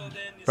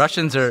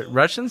 Russians,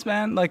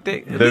 man. Like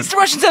at least the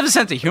Russians have a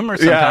sense of humor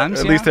sometimes.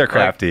 Yeah, at least they're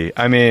crafty. Like,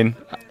 I mean,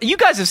 you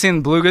guys have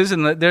seen belugas,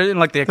 and they're in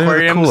like the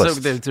aquariums. So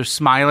they're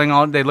smiling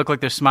all. They look like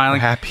they're smiling.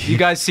 Happy. You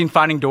guys seen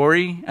Finding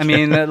Dory? I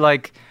mean,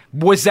 like,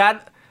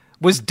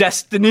 was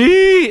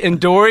Destiny in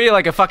Dory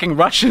like a fucking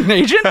Russian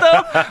agent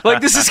though?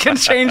 Like, this is gonna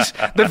change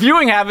the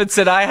viewing habits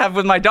that I have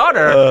with my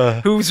daughter,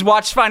 who's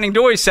watched Finding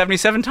Dory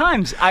 77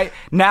 times.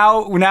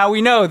 Now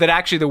we know that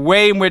actually the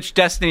way in which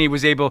Destiny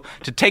was able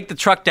to take the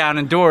truck down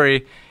in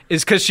Dory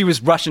is because she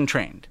was Russian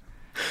trained.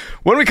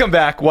 When we come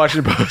back,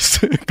 Washington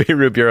Post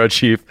Beirut bureau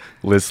chief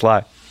Liz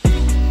Sly.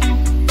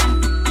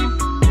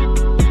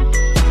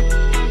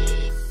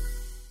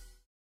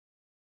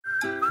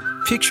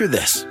 Picture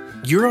this.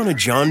 You're on a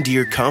John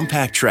Deere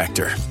compact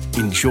tractor,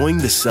 enjoying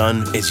the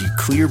sun as you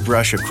clear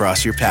brush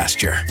across your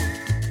pasture.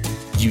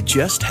 You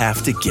just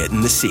have to get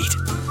in the seat.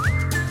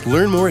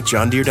 Learn more at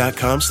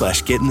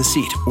johndeere.com/get in the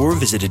seat or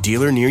visit a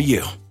dealer near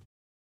you.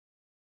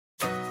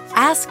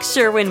 Ask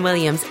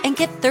Sherwin-Williams and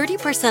get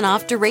 30%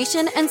 off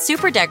Duration and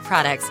Super Deck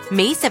products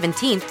May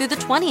 17th through the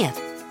 20th.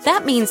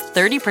 That means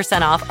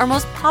 30% off our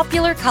most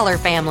popular color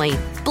family,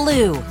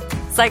 blue.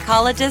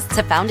 Psychologists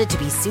have found it to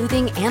be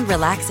soothing and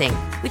relaxing,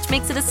 which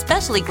makes it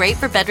especially great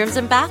for bedrooms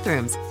and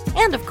bathrooms.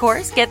 And of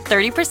course, get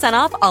 30%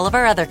 off all of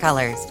our other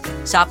colors.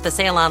 Shop the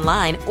sale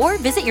online or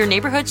visit your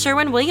neighborhood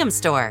Sherwin-Williams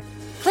store.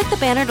 Click the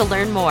banner to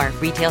learn more.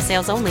 Retail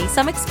sales only.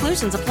 Some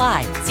exclusions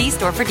apply. See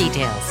store for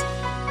details.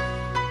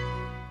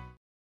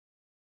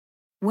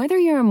 Whether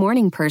you're a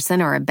morning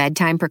person or a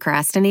bedtime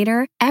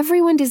procrastinator,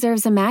 everyone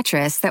deserves a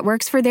mattress that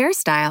works for their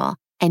style.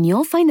 And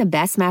you'll find the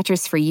best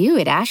mattress for you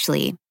at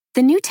Ashley.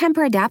 The new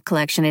Temper-Adapt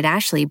collection at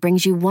Ashley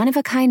brings you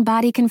one-of-a-kind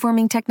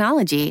body-conforming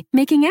technology,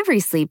 making every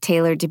sleep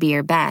tailored to be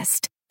your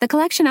best. The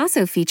collection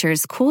also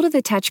features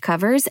cool-to-the-touch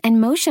covers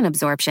and motion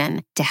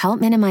absorption to help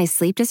minimize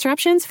sleep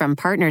disruptions from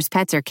partners,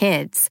 pets, or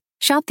kids.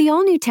 Shop the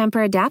all-new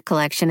Temper-Adapt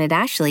collection at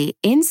Ashley,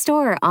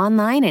 in-store or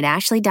online at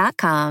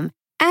ashley.com.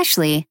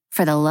 Ashley,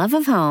 for the love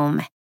of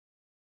home.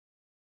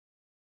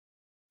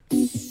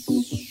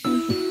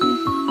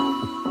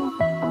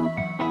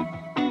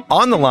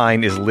 On the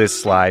line is Liz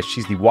Sly.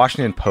 She's the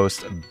Washington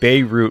Post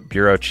Beirut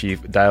bureau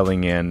chief,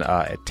 dialing in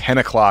at 10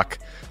 o'clock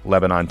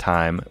Lebanon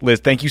time. Liz,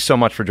 thank you so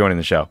much for joining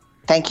the show.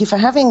 Thank you for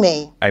having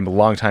me. I'm a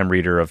longtime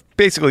reader of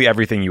basically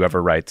everything you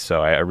ever write,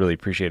 so I really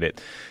appreciate it.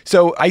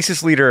 So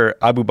ISIS leader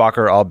Abu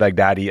Bakr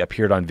al-Baghdadi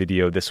appeared on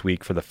video this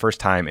week for the first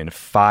time in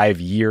 5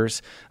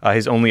 years.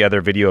 His only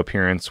other video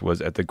appearance was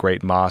at the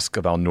Great Mosque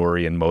of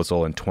al-Nouri in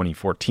Mosul in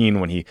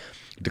 2014 when he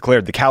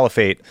declared the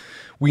caliphate.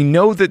 We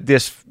know that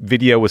this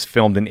video was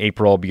filmed in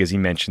April because he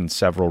mentioned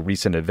several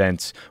recent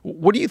events.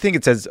 What do you think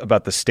it says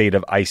about the state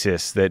of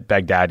ISIS that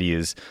Baghdadi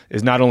is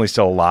not only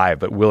still alive,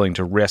 but willing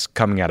to risk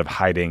coming out of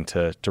hiding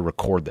to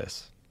record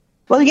this?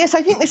 Well, yes,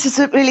 I think this is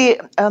a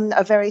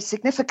very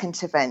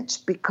significant event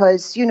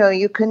because, you know,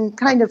 you can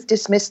kind of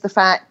dismiss the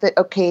fact that,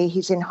 okay,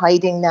 he's in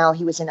hiding now.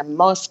 He was in a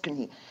mosque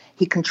and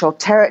he controlled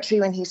territory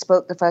when he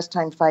spoke the first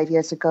time 5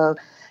 years ago.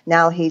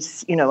 Now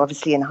he's, you know,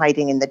 obviously in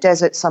hiding in the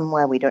desert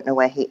somewhere. We don't know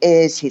where he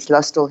is. He's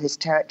lost all his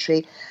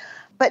territory.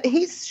 But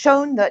he's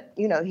shown that,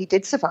 you know, he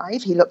did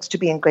survive. He looks to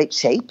be in great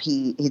shape.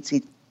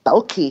 He's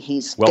bulky.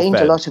 He's gained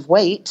a lot of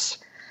weight,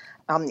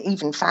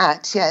 even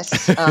fat,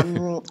 yes.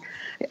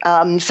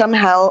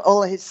 Somehow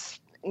all his,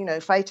 you know,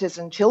 fighters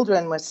and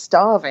children were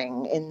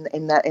starving in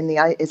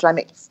the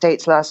Islamic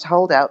State's last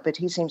holdout, but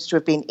he seems to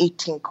have been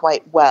eating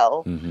quite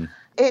well. Mm-hmm.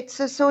 It's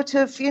a sort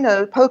of, you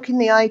know, poke in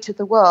the eye to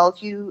the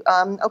world. You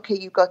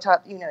got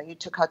up, you know, you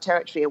took our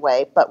territory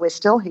away, but we're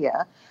still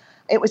here.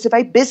 It was a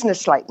very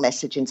businesslike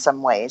message in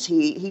some ways.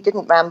 He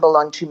didn't ramble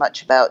on too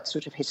much about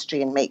sort of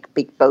history and make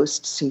big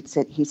boasts. He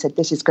said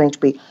this is going to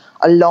be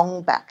a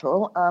long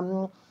battle.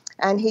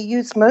 And he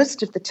used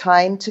most of the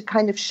time to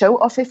kind of show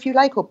off, if you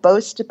like, or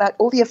boast about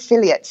all the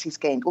affiliates he's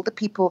gained, all the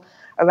people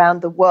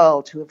around the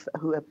world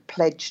who have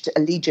pledged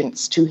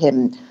allegiance to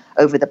him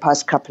over the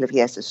past couple of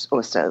years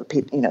or so,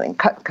 you know, in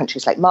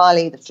countries like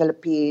Mali, the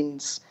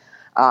Philippines,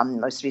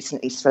 most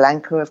recently Sri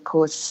Lanka, of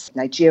course,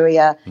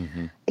 Nigeria.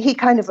 Mm-hmm. He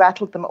kind of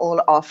rattled them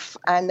all off.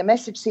 And the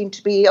message seemed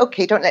to be,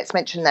 okay, let's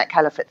mention that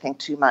caliphate thing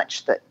too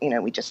much that, you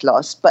know, we just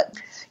lost.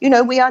 But, you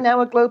know, we are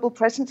now a global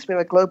presence. We're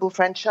a global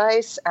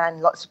franchise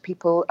and lots of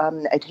people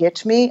adhere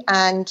to me.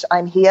 And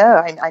I'm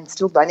here. I'm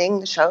still running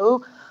the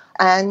show.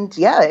 And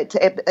yeah,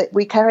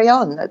 we carry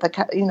on.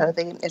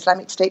 The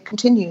Islamic State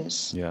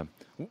continues. Yeah.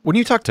 When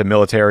you talk to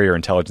military or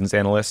intelligence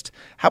analysts,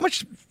 how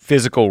much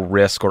physical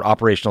risk or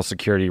operational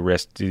security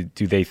risk do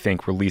they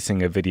think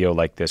releasing a video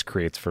like this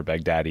creates for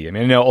Baghdadi? I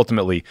mean, I know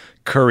ultimately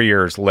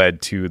couriers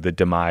led to the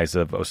demise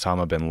of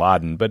Osama bin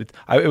Laden, but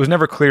it was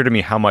never clear to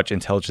me how much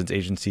intelligence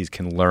agencies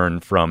can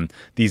learn from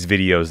these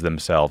videos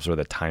themselves or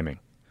the timing.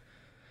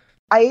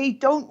 I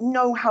don't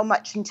know how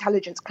much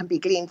intelligence can be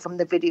gleaned from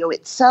the video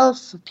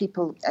itself.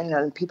 People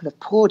have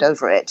pored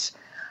over it.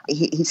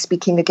 He's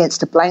speaking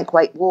against a blank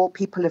white wall.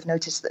 People have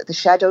noticed that the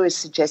shadows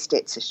suggest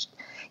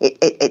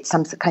it's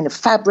some kind of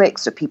fabric.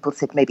 So people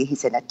said maybe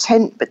he's in a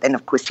tent, but then,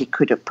 of course, he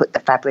could have put the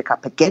fabric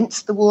up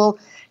against the wall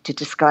to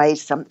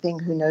disguise something,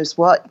 who knows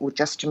what, or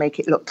just to make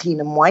it look clean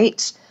and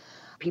white.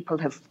 People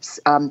have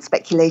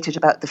speculated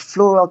about the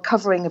floral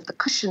covering of the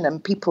cushion,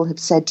 and people have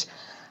said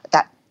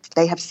that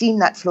they have seen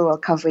that floral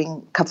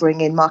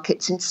covering in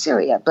markets in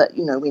Syria. But,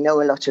 we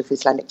know a lot of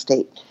Islamic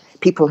State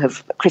people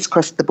have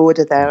crisscrossed the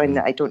border there, and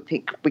I don't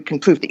think we can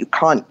prove that you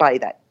can't buy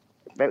that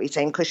very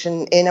same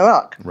cushion in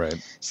Iraq. Right.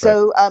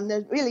 So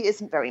there really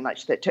isn't very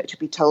much to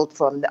be told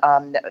from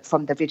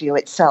the video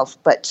itself.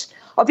 But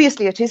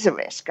obviously it is a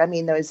risk. I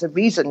mean, there is a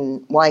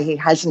reason why he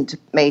hasn't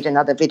made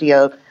another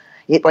video,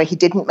 why he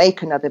didn't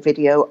make another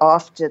video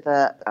after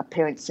the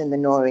appearance in the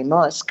Nouri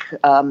Mosque.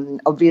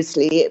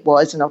 Obviously, it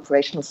was an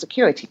operational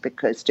security,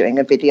 because doing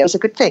a video is a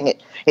good thing.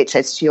 It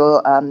says to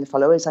your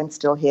followers, I'm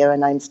still here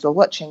and I'm still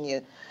watching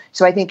you.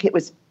 So I think it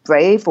was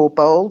brave or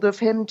bold of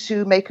him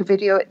to make a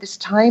video at this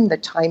time. The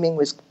timing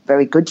was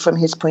very good from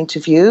his point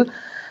of view.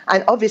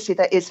 And obviously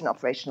there is an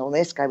operational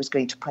risk. I was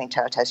going to point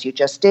out, as you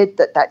just did,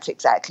 that that's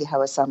exactly how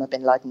Osama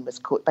bin Laden was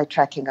caught, by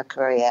tracking a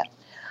courier.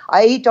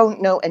 I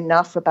don't know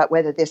enough about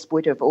whether this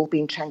would have all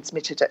been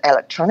transmitted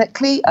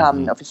electronically.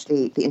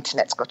 Obviously, the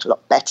internet's got a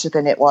lot better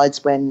than it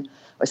was when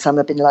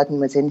Osama bin Laden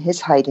was in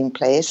his hiding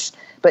place.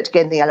 But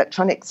again, the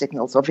electronic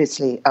signals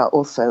obviously are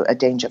also a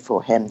danger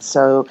for him.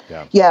 So,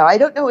 yeah, I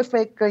don't know if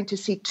we're going to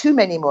see too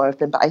many more of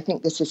them, but I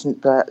think this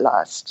isn't the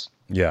last.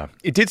 Yeah.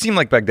 It did seem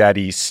like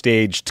Baghdadi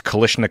staged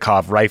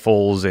Kalashnikov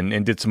rifles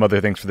and did some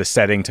other things for the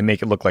setting to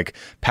make it look like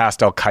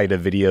past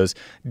al-Qaeda videos.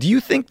 Do you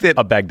think that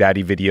a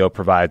Baghdadi video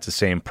provides the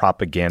same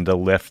propaganda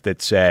lift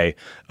that, say,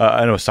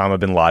 an Osama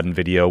bin Laden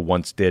video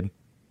once did?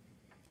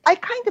 I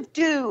kind of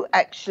do,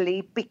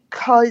 actually,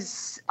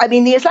 because, I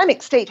mean, the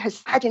Islamic State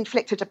had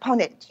inflicted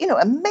upon it,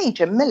 a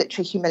major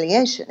military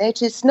humiliation.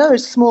 It is no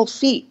small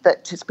feat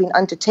that has been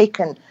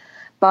undertaken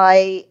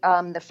by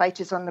the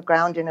fighters on the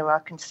ground in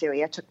Iraq and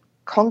Syria to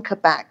conquer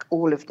back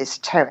all of this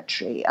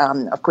territory.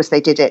 Of course,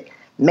 they did it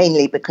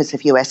mainly because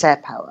of US air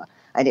power,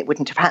 and it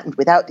wouldn't have happened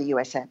without the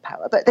US air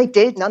power. But they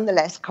did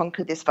nonetheless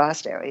conquer this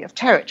vast area of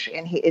territory,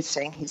 and he is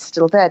saying he's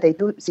still there. They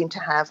do seem to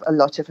have a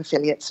lot of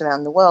affiliates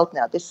around the world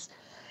now.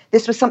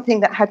 This was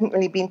something that hadn't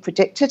really been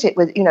predicted. It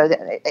was,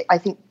 I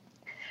think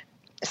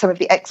some of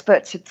the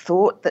experts had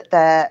thought that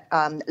their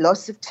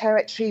loss of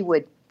territory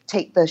would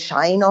take the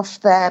shine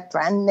off their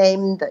brand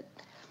name, that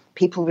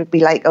people would be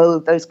like, oh,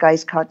 those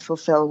guys can't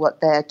fulfill what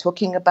they're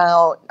talking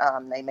about.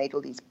 They made all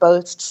these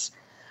boasts.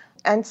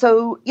 And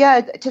so,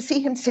 yeah, to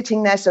see him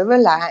sitting there so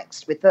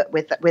relaxed with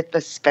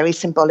this very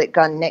symbolic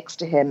gun next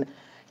to him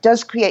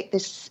does create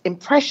this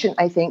impression,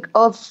 I think,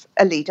 of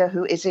a leader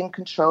who is in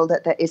control,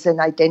 that there is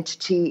an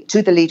identity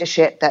to the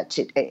leadership, that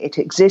it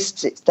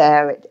exists, it's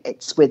there,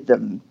 it's with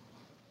them.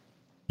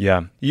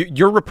 Yeah.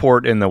 Your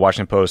report in the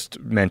Washington Post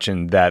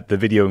mentioned that the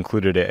video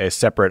included a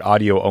separate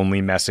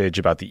audio-only message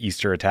about the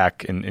Easter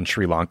attack in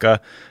Sri Lanka.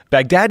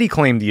 Baghdadi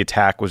claimed the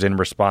attack was in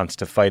response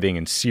to fighting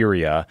in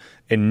Syria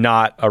and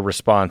not a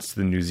response to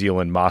the New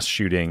Zealand mosque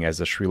shooting, as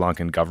the Sri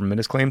Lankan government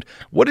has claimed.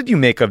 What did you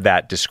make of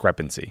that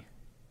discrepancy?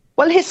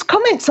 Well, his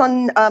comments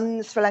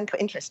on Sri Lanka are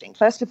interesting.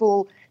 First of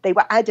all, they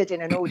were added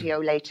in an audio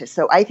later.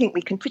 So I think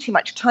we can pretty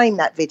much time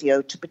that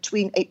video to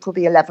between April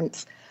the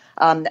 11th,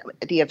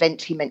 the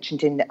event he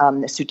mentioned in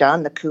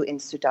Sudan, the coup in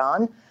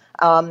Sudan,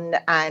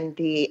 and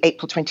the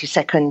April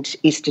 22nd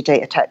Easter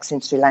Day attacks in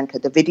Sri Lanka.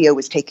 The video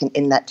was taken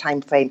in that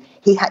time frame.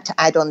 He had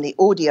to add on the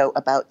audio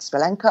about Sri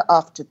Lanka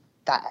after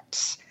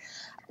that.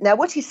 Now,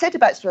 what he said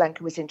about Sri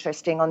Lanka was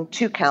interesting on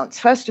two counts.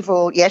 First of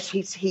all, yes,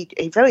 he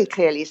very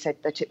clearly said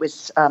that it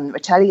was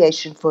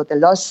retaliation for the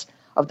loss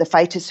of the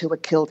fighters who were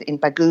killed in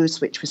Baghouz,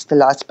 which was the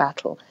last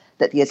battle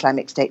that the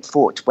Islamic State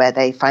fought, where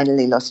they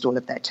finally lost all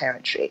of their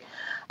territory.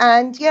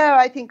 And yeah,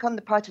 I think on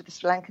the part of the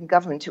Sri Lankan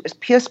government, it was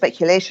pure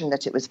speculation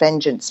that it was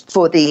vengeance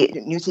for the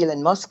New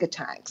Zealand mosque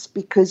attacks,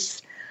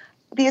 because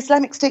the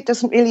Islamic State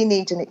doesn't really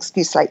need an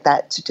excuse like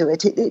that to do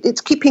it. It's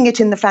keeping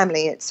it in the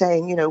family. It's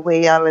saying,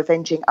 we are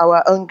avenging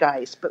our own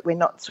guys, but we're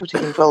not sort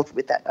of involved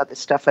with that other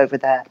stuff over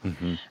there.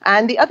 Mm-hmm.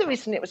 And the other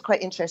reason it was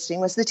quite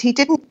interesting was that he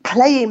didn't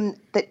claim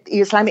that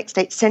the Islamic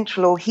State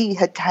Central or he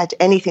had had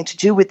anything to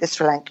do with the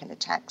Sri Lankan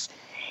attacks.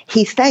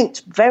 He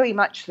thanked very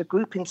much the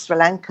group in Sri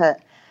Lanka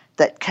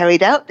that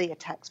carried out the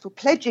attacks for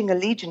pledging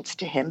allegiance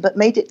to him, but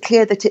made it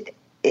clear that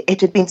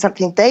it had been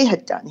something they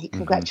had done. He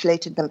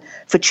congratulated them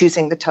for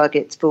choosing the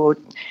targets, for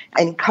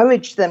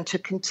encouraged them to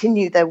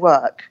continue their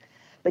work.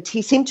 But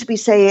he seemed to be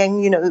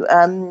saying,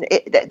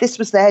 this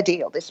was their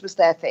deal, this was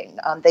their thing.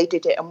 They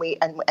did it,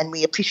 and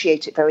we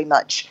appreciate it very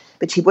much.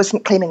 But he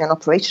wasn't claiming an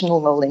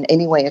operational role in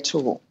any way at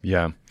all.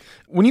 Yeah.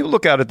 When you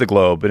look out at the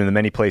globe and in the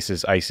many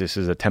places ISIS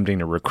is attempting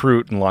to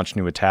recruit and launch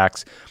new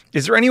attacks,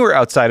 is there anywhere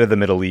outside of the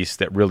Middle East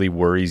that really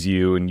worries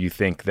you and you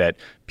think that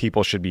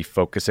people should be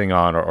focusing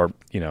on or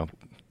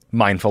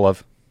mindful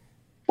of?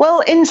 Well,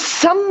 in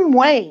some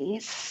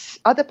ways,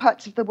 other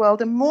parts of the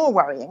world are more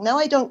worrying. Now,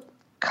 I don't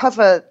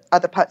cover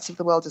other parts of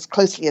the world as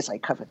closely as I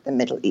covered the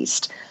Middle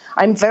East.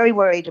 I'm very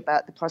worried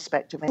about the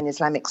prospect of an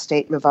Islamic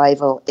State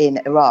revival in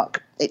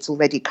Iraq. It's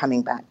already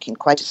coming back in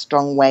quite a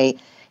strong way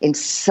in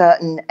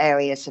certain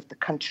areas of the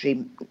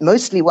country,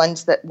 mostly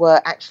ones that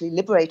were actually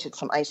liberated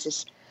from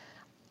ISIS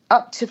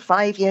up to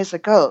 5 years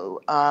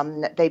ago.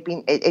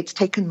 It's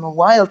taken them a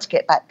while to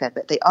get back there,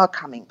 but they are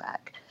coming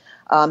back.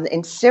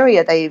 In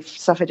Syria, they've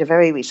suffered a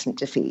very recent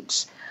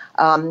defeat.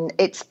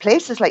 It's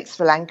places like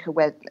Sri Lanka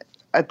where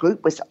a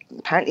group was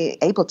apparently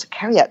able to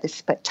carry out this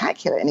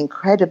spectacular and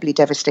incredibly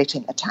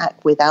devastating attack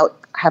without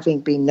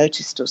having been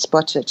noticed or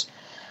spotted.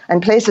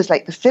 And places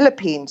like the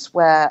Philippines,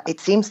 where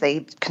it seems they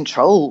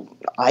control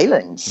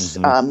islands,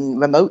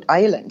 remote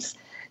islands,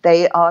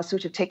 they are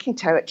sort of taking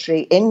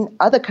territory in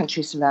other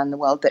countries around the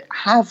world that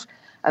have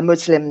a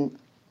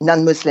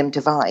non-Muslim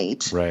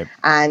divide. Right.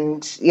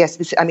 And yes,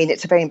 it's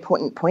a very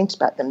important point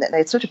about them, that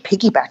they're sort of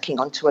piggybacking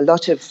onto a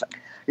lot of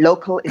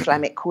local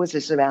Islamic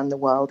causes around the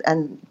world,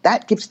 and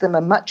that gives them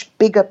a much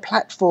bigger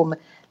platform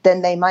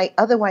than they might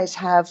otherwise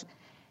have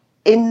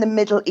in the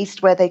Middle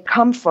East, where they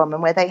come from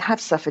and where they have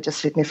suffered a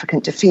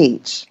significant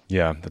defeat.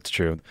 Yeah, that's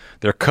true.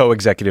 They're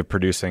co-executive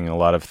producing a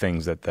lot of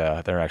things that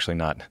they're actually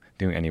not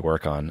doing any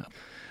work on.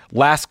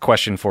 Last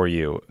question for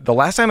you. The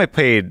last time I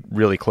paid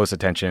really close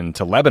attention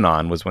to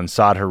Lebanon was when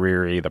Saad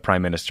Hariri, the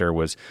prime minister,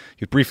 was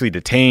briefly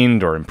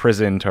detained or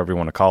imprisoned, however you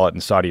want to call it,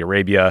 in Saudi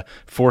Arabia,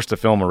 forced to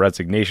film a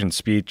resignation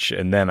speech,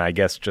 and then I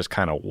guess just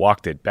kind of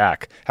walked it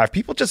back. Have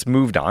people just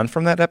moved on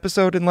from that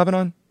episode in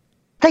Lebanon?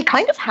 They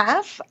kind of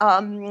have.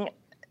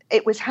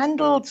 It was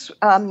handled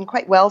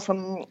quite well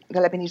from the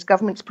Lebanese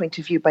government's point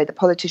of view by the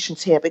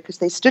politicians here, because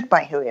they stood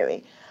by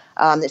Hariri.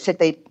 They said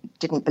they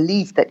didn't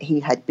believe that he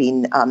had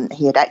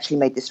actually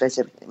made this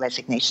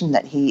resignation,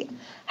 that he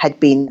had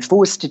been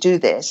forced to do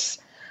this.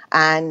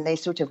 And they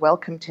sort of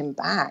welcomed him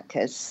back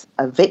as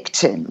a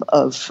victim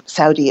of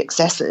Saudi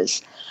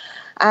excesses.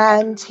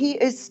 And he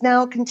is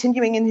now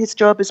continuing in his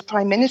job as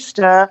prime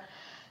minister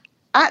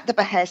at the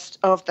behest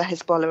of the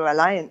Hezbollah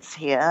alliance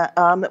here,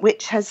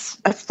 which has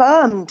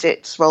affirmed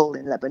its role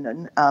in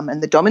Lebanon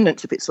and the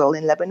dominance of its role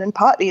in Lebanon,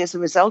 partly as a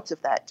result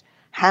of that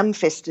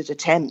ham-fisted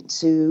attempt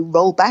to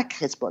roll back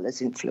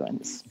Hezbollah's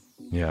influence.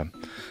 Yeah.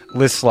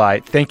 Liz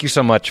Sly, thank you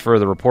so much for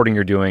the reporting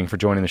you're doing, for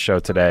joining the show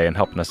today and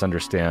helping us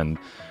understand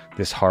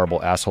this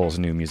horrible asshole's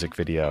new music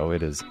video.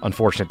 It is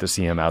unfortunate to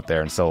see him out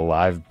there and still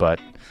alive, but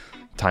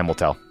time will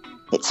tell.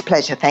 It's a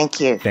pleasure. Thank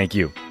you. Thank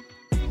you.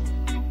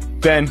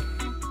 Ben,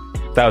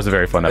 that was a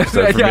very fun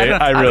episode for me.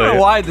 I don't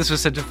know why this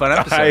was such a fun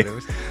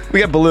episode.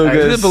 We got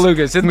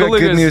belugas. We got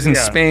good news in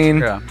Spain.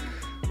 Yeah.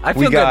 I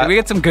feel good. We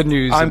get some good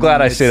news. I'm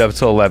glad I stayed up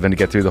till 11 to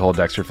get through the whole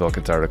Dexter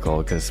Filkins article,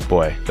 because,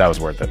 boy, that was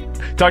worth it.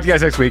 Talk to you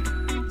guys next week.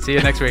 See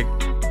you next week.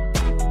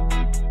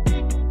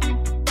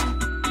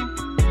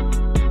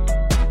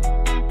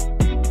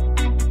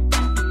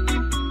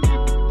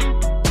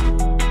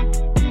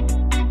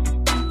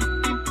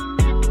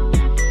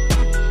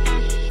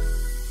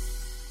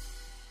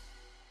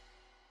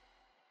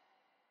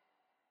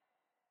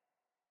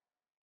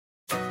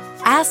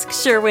 Ask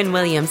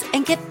Sherwin-Williams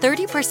and get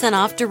 30%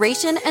 off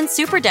Duration and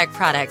Super Deck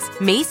products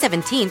May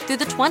 17th through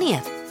the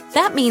 20th.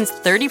 That means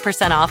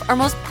 30% off our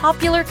most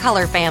popular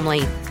color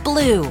family,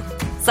 blue.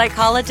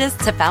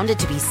 Psychologists have found it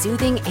to be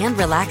soothing and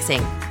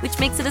relaxing, which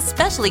makes it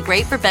especially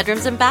great for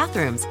bedrooms and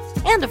bathrooms.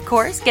 And of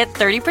course, get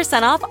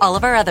 30% off all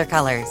of our other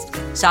colors.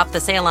 Shop the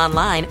sale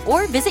online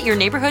or visit your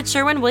neighborhood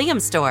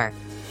Sherwin-Williams store.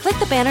 Click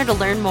the banner to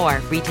learn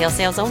more. Retail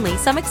sales only.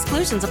 Some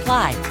exclusions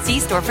apply. See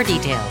store for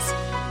details.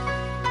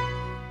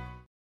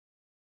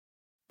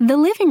 The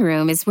living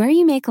room is where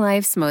you make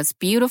life's most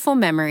beautiful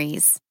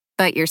memories.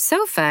 But your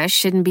sofa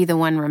shouldn't be the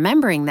one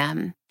remembering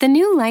them. The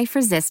new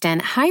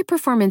life-resistant,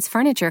 high-performance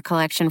furniture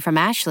collection from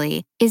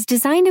Ashley is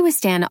designed to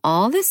withstand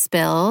all the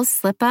spills,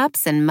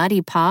 slip-ups, and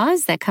muddy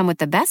paws that come with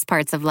the best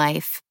parts of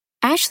life.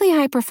 Ashley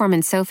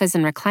high-performance sofas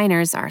and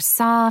recliners are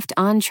soft,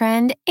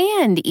 on-trend,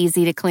 and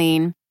easy to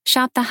clean.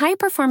 Shop the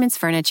high-performance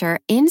furniture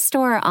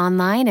in-store or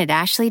online at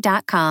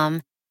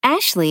ashley.com.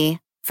 Ashley,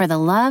 for the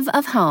love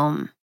of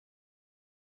home.